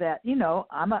people that,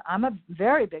 I'm a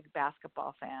very big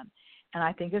basketball fan, and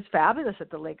I think it's fabulous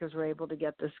that the Lakers were able to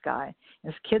get this guy.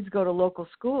 His kids go to local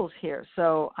schools here,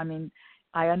 so,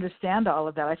 I understand all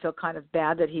of that. I feel kind of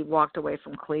bad that he walked away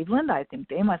from Cleveland. I think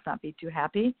they must not be too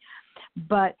happy.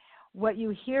 But what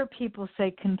you hear people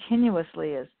say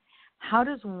continuously is, how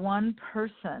does one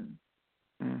person,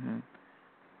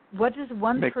 what does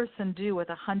one person do with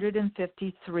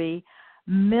 $153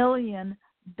 million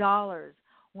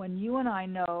when you and I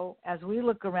know, as we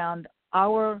look around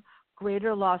our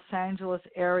greater Los Angeles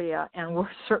area, and we're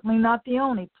certainly not the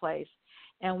only place,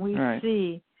 and we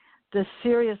see the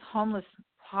serious homeless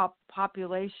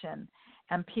population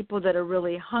and people that are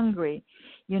really hungry,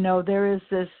 there is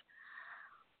this,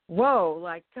 whoa,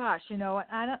 like, gosh, and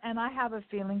I have a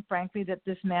feeling, frankly, that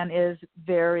this man is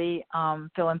very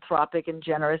philanthropic and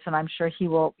generous, and I'm sure he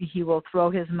will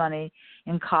throw his money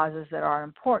in causes that are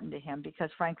important to him because,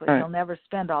 frankly, he'll never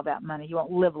spend all that money. He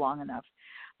won't live long enough.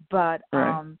 but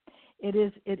right. it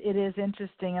is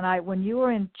interesting. And when you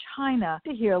were in China,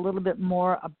 to hear a little bit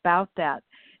more about that.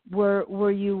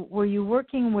 Were you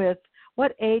working with,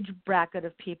 what age bracket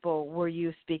of people were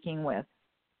you speaking with?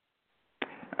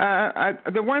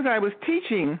 The ones I was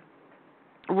teaching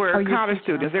were college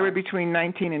students. They were between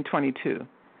 19 and 22,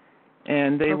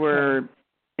 and they were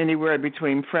anywhere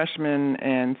between freshmen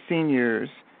and seniors,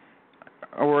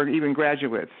 or even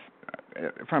graduates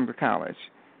from the college.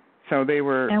 So they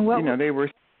were, they were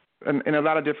in a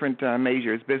lot of different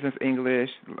majors, business, English.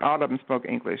 All of them spoke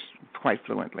English quite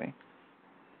fluently.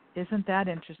 Isn't that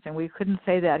interesting? We couldn't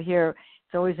say that here.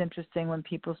 It's always interesting when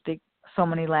people speak so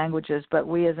many languages, but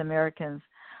we as Americans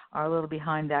are a little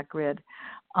behind that grid.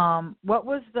 Were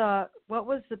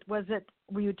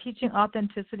you teaching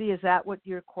authenticity? Is that what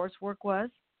your coursework was?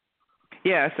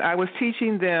 Yes, I was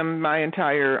teaching them my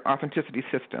entire authenticity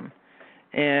system.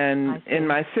 And in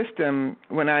my system,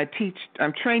 when I teach,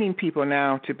 I'm training people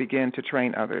now to begin to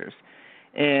train others.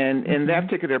 And in that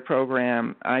particular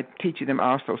program, I teach them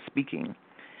also speaking.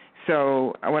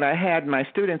 So what I had my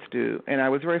students do, and I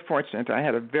was very fortunate, I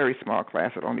had a very small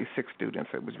class of only 6 students.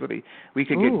 It was really, we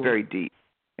could get very deep.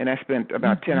 And I spent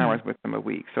about 10 hours with them a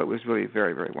week, so it was really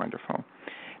very, very wonderful.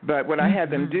 But what I had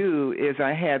them do is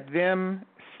I had them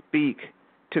speak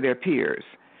to their peers.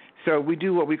 So we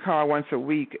do what we call once a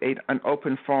week an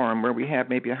open forum where we have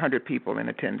maybe 100 people in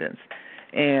attendance.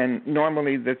 And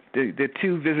normally the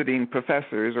 2 visiting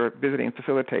professors or visiting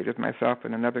facilitators, myself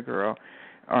and another girl,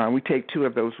 we take 2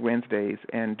 of those Wednesdays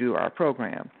and do our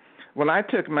program. Well, I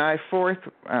took my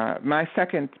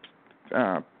second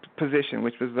position,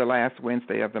 which was the last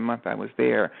Wednesday of the month I was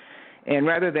there. And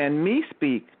rather than me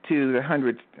speak to the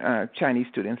 100 Chinese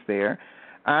students there,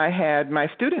 I had my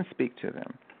students speak to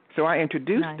them. So I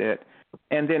introduced it,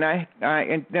 and then I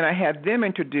had them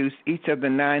introduce each of the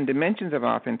 9 dimensions of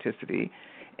authenticity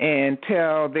and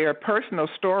tell their personal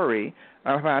story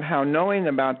about how knowing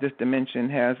about this dimension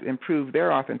has improved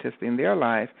their authenticity in their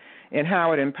life and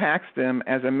how it impacts them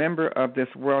as a member of this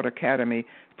World Academy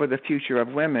for the Future of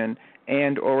Women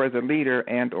and or as a leader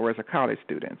and or as a college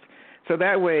student. So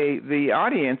that way the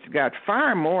audience got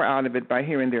far more out of it by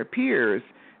hearing their peers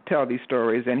tell these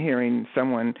stories and hearing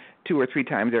someone 2 or 3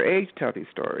 times their age tell these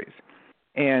stories.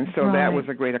 And so that was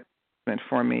a great accomplishment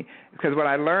for me, because what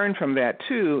I learned from that,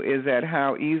 too, is that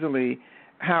how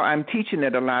I'm teaching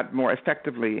it a lot more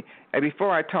effectively. And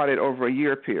before I taught it over a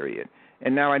year period,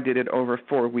 and now I did it over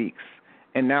 4 weeks.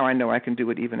 And now I know I can do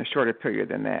it even a shorter period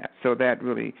than that. So that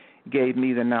really gave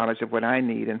me the knowledge of what I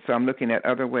need. And so I'm looking at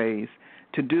other ways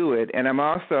to do it. And I'm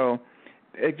also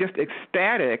just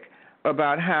ecstatic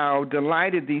about how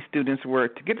delighted these students were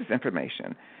to get this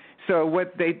information. So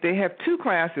what they have 2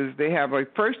 classes. They have a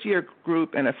first-year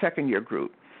group and a second-year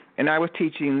group. And I was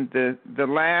teaching the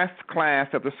last class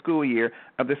of the school year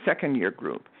of the second-year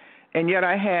group. And yet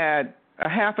I had a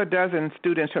half a dozen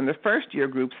students from the first-year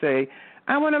group say,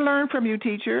 I want to learn from you,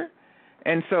 teacher.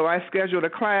 And so I scheduled a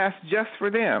class just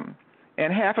for them.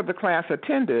 And half of the class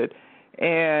attended,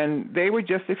 and they were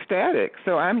just ecstatic.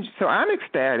 So I'm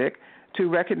ecstatic to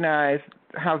recognize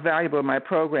how valuable my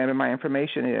program and my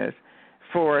information is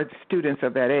for students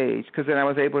of that age, because then I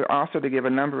was able also to give a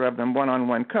number of them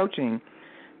one-on-one coaching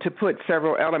to put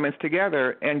several elements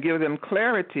together and give them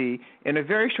clarity in a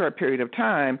very short period of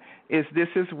time. This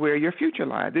is where your future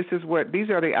lies. These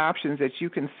are the options that you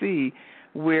can see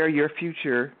where your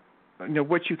future,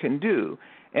 what you can do.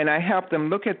 And I help them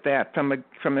look at that from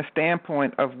a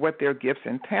standpoint of what their gifts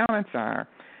and talents are,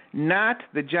 not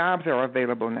the jobs that are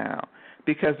available now.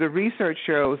 Because the research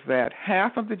shows that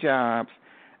half of the jobs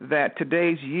that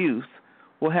today's youth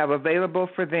will have available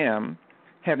for them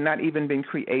have not even been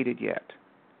created yet.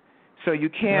 So you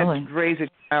can't raise a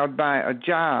child by a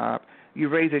job. You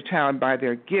raise a child by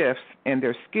their gifts and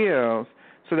their skills,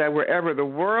 so that wherever the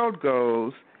world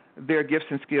goes, their gifts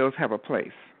and skills have a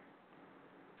place.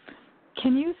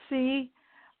 Can you see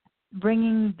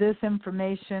bringing this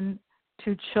information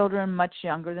to children much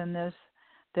younger than this?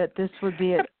 That this could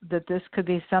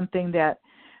be something that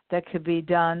could be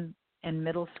done in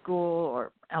middle school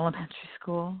or elementary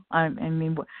school? I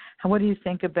mean, what do you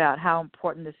think about how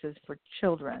important this is for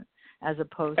children as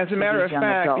opposed to As a matter of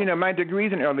fact, adults? My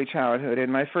degree's in early childhood,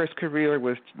 and my first career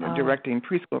was directing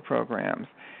preschool programs.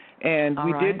 And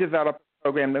we did develop a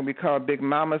program that we call Big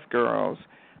Mama's Girls,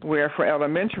 where for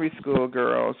elementary school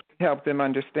girls, we help them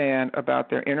understand about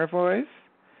their inner voice,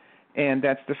 and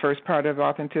that's the first part of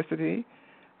authenticity.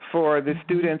 For the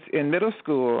students in middle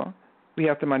school, we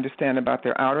help them understand about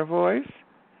their outer voice,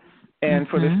 and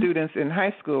for the students in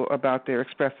high school about their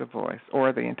expressive voice,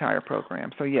 or the entire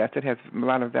program. So, yes, it has a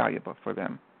lot of value for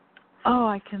them. Oh,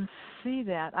 I can see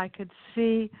that. I could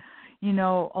see, you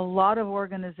know, a lot of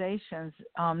organizations,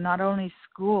 not only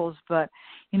schools, but,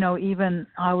 you know, even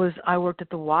I worked at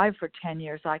the Y for 10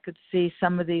 years. I could see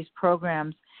some of these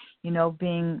programs, you know,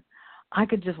 being, I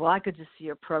could just see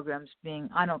your programs being,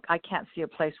 I can't see a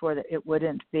place where it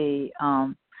wouldn't be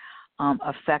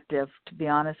effective, to be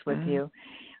honest with you.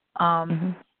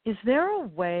 Is there a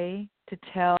way to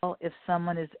tell if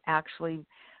someone is actually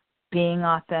being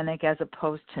authentic as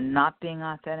opposed to not being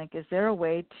authentic? Is there a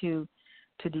way to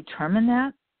determine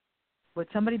that? Would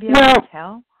somebody be able to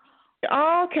tell?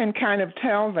 All can kind of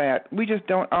tell that. We just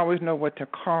don't always know what to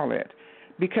call it,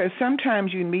 because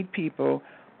sometimes you meet people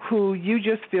who you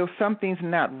just feel something's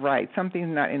not right,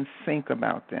 something's not in sync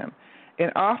about them.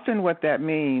 And often what that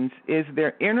means is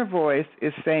their inner voice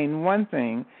is saying one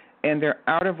thing and their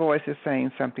outer voice is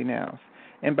saying something else.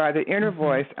 And by the inner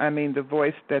voice, I mean the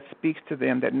voice that speaks to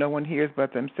them that no one hears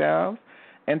but themselves.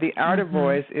 And the outer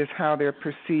voice is how they're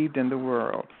perceived in the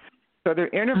world. So their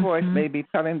inner voice may be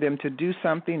telling them to do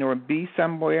something or be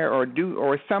somewhere or do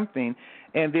or something,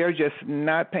 and they're just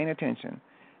not paying attention.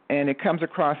 And it comes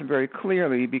across very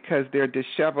clearly because they're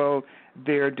disheveled,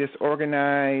 they're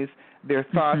disorganized, their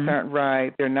thoughts aren't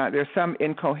right, there's some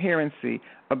incoherency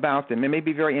about them. It may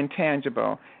be very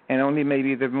intangible, and only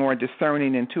maybe the more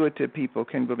discerning, intuitive people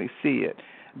can really see it.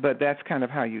 But that's kind of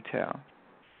how you tell.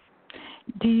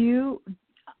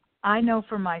 I know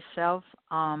for myself,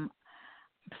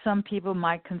 some people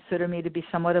might consider me to be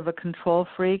somewhat of a control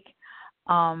freak.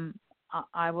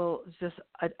 I will just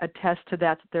attest to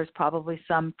that. There's probably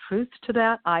some truth to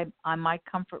that. My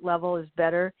comfort level is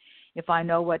better if I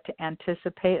know what to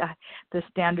anticipate. The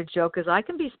standard joke is I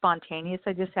can be spontaneous.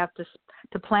 I just have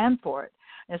to plan for it.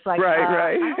 It's like,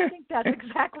 right. I don't think that's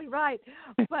exactly right.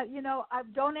 But, you know,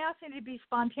 don't ask me to be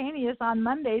spontaneous on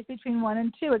Mondays between 1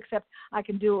 and 2, except I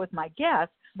can do it with my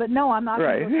guests. But, no, I'm not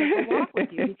going to go take a walk with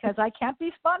you because I can't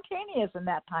be spontaneous in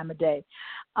that time of day.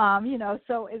 You know,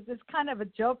 so it's kind of a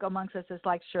joke amongst us. It's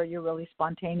like, sure, you're really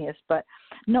spontaneous. But,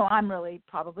 no, I'm really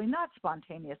probably not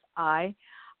spontaneous. My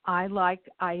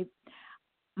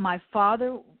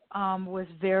father was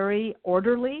very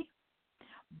orderly.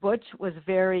 Butch was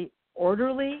very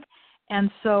orderly, and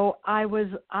so I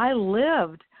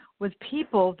lived with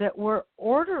people that were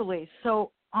orderly.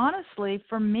 So honestly,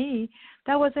 for me,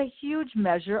 that was a huge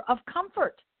measure of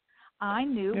comfort. I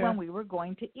knew when we were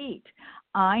going to eat.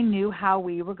 I knew how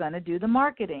we were going to do the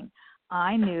marketing.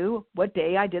 I knew what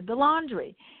day I did the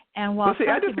laundry. And while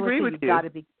I disagree with you. Got to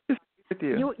be with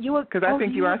you because I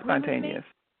think you are spontaneous.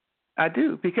 I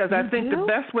do, because I think the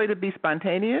best way to be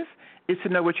spontaneous is to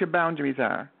know what your boundaries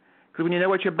are. Because when you know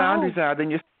what your boundaries are, then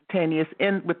you're spontaneous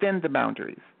within the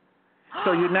boundaries.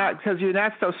 So you're not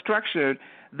so structured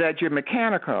that you're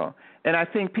mechanical. And I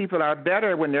think people are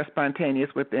better when they're spontaneous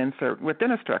within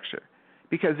a structure,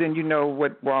 because then you know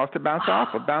what walls to bounce off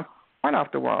or bounce one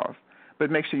off the walls.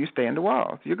 But make sure you stay in the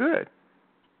walls. You're good.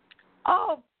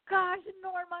 Oh, gosh,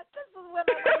 Norma, this is what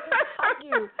I wanted to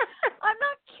tell you. I'm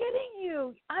not kidding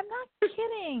you. I'm not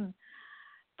kidding.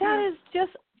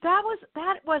 That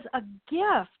was a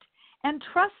gift. And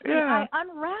trust me, I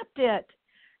unwrapped it.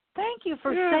 Thank you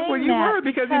for saying that. Well, you were,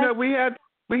 because you know we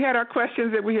had our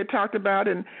questions that we had talked about,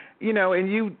 and you know, and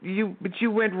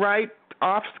you went right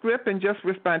off script and just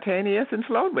were spontaneous and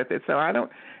flowed with it. So I don't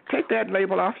take that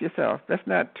label off yourself. That's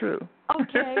not true.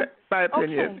 Okay. My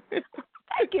opinion. Okay.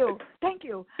 Thank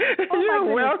you. Oh,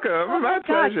 you're welcome. My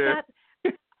pleasure.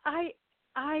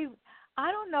 I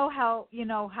don't know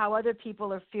how other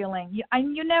people are feeling.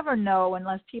 You never know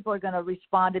unless people are going to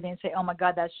respond to me and say, "Oh my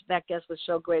God, that guest was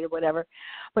so great," or whatever.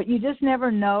 But you just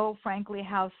never know, frankly,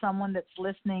 how someone that's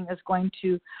listening is going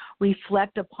to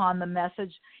reflect upon the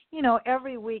message. You know,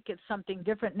 every week it's something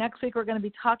different. Next week we're going to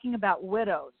be talking about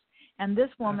widows, and this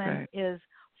woman is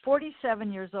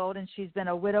 47 years old, and she's been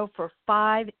a widow for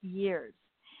 5 years.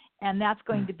 And that's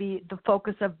going to be the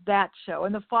focus of that show.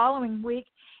 And the following week,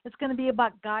 it's going to be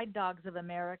about Guide Dogs of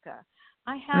America.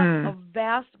 I have a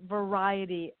vast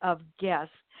variety of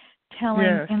guests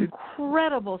telling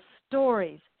incredible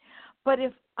stories. But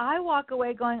if I walk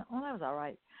away going, oh, that was all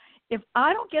right, if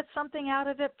I don't get something out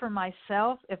of it for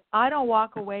myself, if I don't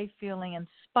walk away feeling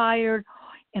inspired,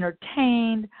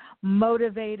 entertained,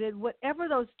 motivated, whatever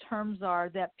those terms are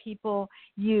that people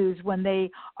use when they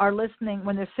are listening,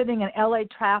 when they're sitting in LA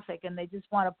traffic and they just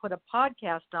want to put a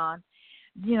podcast on,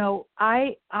 you know,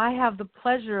 I have the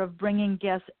pleasure of bringing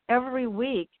guests every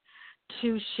week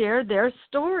to share their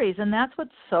stories, and that's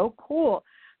what's so cool.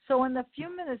 So in the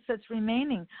few minutes that's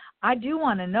remaining, I do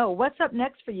want to know, what's up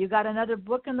next for you? You got another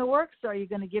book in the works, or are you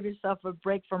going to give yourself a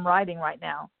break from writing right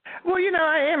now? Well,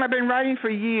 I am. I've been writing for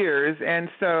years, and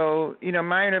so,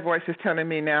 my inner voice is telling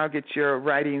me now get your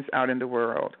writings out in the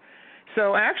world.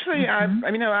 So actually, I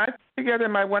put together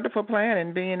my wonderful plan,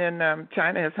 and being in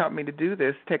China has helped me to do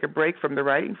this, take a break from the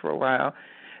writing for a while.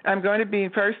 I'm going to be,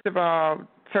 first of all,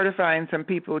 certifying some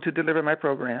people to deliver my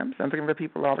programs. I'm looking for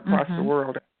people all across the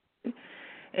world.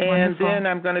 And then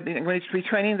I'm going to be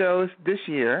training those this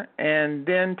year, and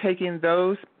then taking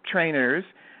those trainers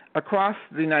across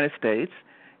the United States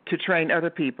to train other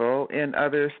people in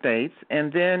other states,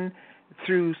 and then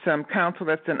through some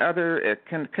consulates and other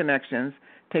connections,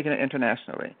 taking it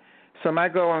internationally. So my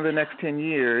goal in the next 10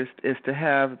 years is to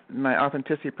have my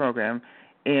authenticity program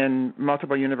in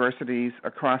multiple universities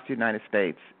across the United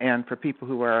States, and for people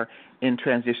who are in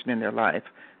transition in their life,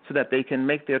 so that they can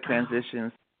make their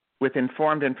transitions with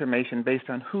informed information based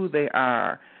on who they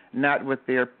are, not what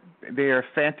their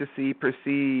fantasy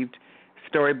perceived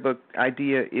storybook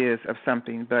idea is of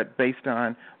something, but based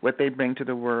on what they bring to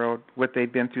the world, what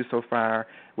they've been through so far,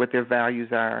 what their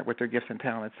values are, what their gifts and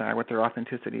talents are, what their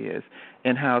authenticity is,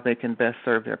 and how they can best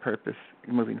serve their purpose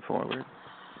moving forward.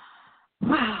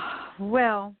 Wow.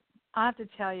 Well, I have to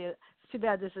tell you, it's too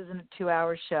bad this isn't a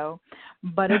 2-hour show,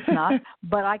 but it's not.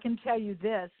 But I can tell you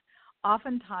this.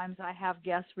 Oftentimes I have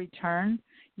guests return.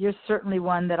 You're certainly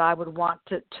one that I would want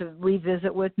to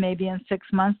revisit with maybe in 6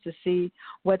 months to see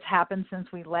what's happened since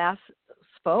we last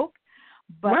spoke.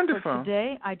 But wonderful. For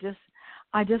today, I just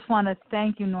want to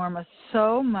thank you, Norma,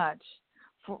 so much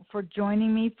for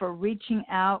joining me, for reaching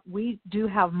out. We do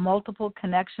have multiple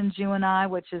connections, you and I,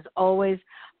 which is always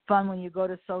fun when you go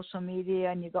to social media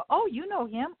and you go, oh, you know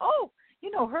him. Oh, you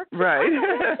know her too. Right. I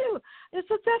know her too. That's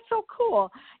so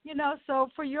cool. So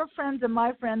for your friends and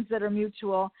my friends that are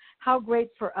mutual, how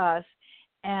great for us.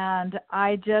 And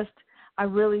I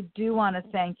really do want to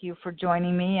thank you for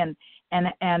joining me, and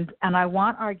I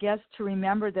want our guests to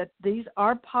remember that these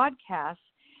are podcasts,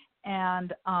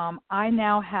 and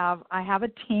I have a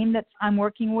team that I'm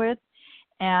working with,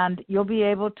 and you'll be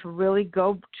able to really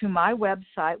go to my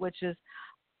website, which is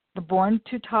the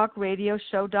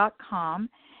borntotalkradioshow.com,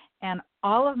 and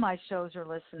all of my shows are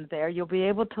listened there. You'll be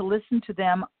able to listen to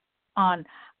them on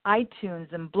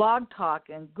iTunes and Blog Talk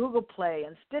and Google Play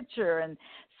and Stitcher and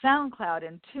SoundCloud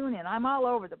and TuneIn. I'm all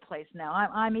over the place now.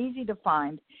 I'm easy to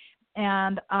find.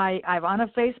 And I'm on a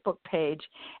Facebook page.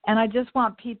 And I just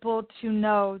want people to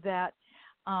know that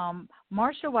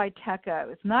Marcia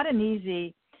Wojteka, it's not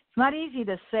easy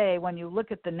to say when you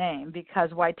look at the name, because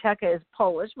Wojteka is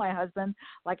Polish. My husband,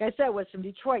 like I said, was from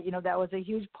Detroit. That was a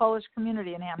huge Polish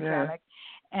community in Hamtramck.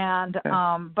 Yeah. And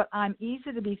but I'm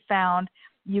easy to be found.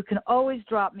 You can always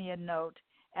drop me a note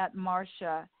at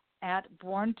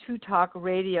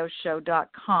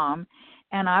Marcia@borntotalkradioshow.com,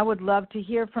 and I would love to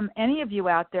hear from any of you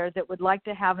out there that would like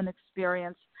to have an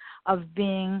experience of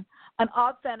being an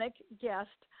authentic guest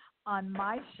on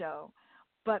my show.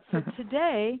 But for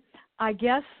today, I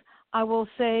guess I will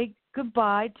say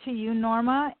goodbye to you,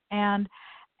 Norma,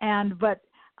 but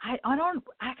I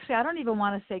don't even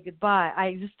want to say goodbye.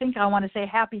 I just think I want to say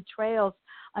happy trails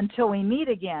until we meet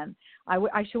again. I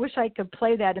wish I could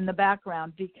play that in the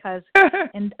background, because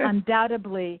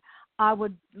undoubtedly I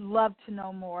would love to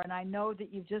know more. And I know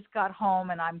that you've just got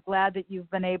home, and I'm glad that you've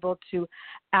been able to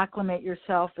acclimate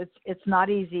yourself. It's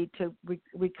not easy to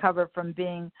recover from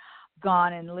being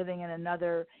gone and living in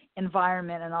another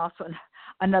environment and also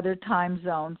another time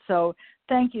zone. So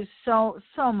thank you so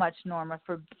much, Norma,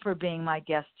 for being my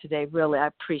guest today. Really, I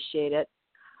appreciate it.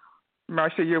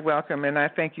 Marcia, you're welcome, and I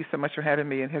thank you so much for having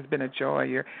me. It has been a joy.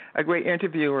 You're a great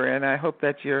interviewer, and I hope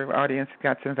that your audience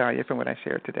got some value from what I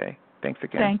shared today. Thanks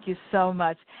again. Thank you so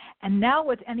much. And now,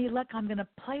 with any luck, I'm going to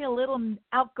play a little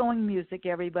outgoing music,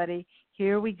 everybody.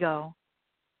 Here we go.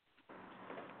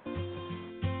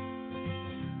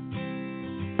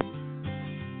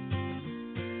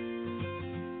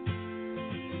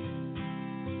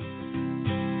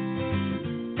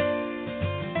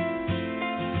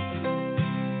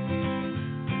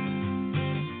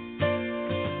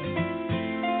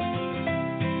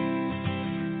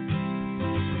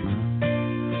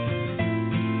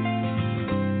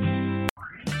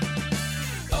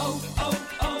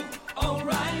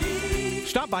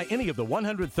 Stop by any of the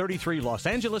 133 Los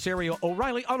Angeles area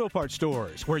O'Reilly Auto Parts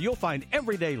stores, where you'll find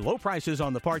everyday low prices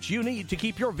on the parts you need to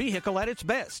keep your vehicle at its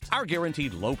best. Our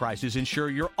guaranteed low prices ensure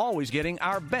you're always getting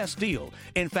our best deal.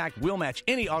 In fact, we'll match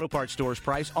any auto parts store's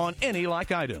price on any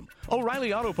like item.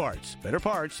 O'Reilly Auto Parts. Better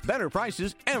parts, better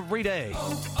prices every day.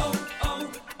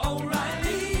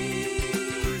 O'Reilly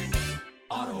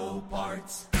Auto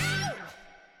Parts.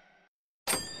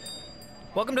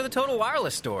 Welcome to the Total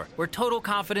Wireless store, where total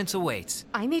confidence awaits.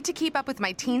 I need to keep up with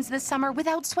my teens this summer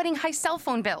without sweating high cell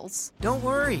phone bills. Don't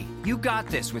worry, you got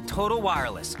this with Total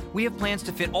Wireless. We have plans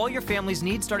to fit all your family's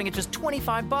needs starting at just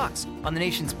 $25 on the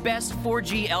nation's best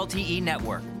 4G LTE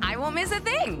network. I won't miss a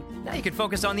thing. Now you can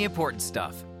focus on the important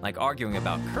stuff, like arguing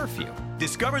about curfew.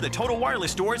 Discover the Total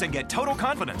Wireless stores and get total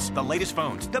confidence. The latest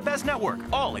phones, the best network,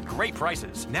 all at great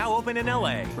prices. Now open in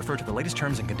LA. Refer to the latest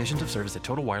terms and conditions of service at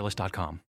totalwireless.com.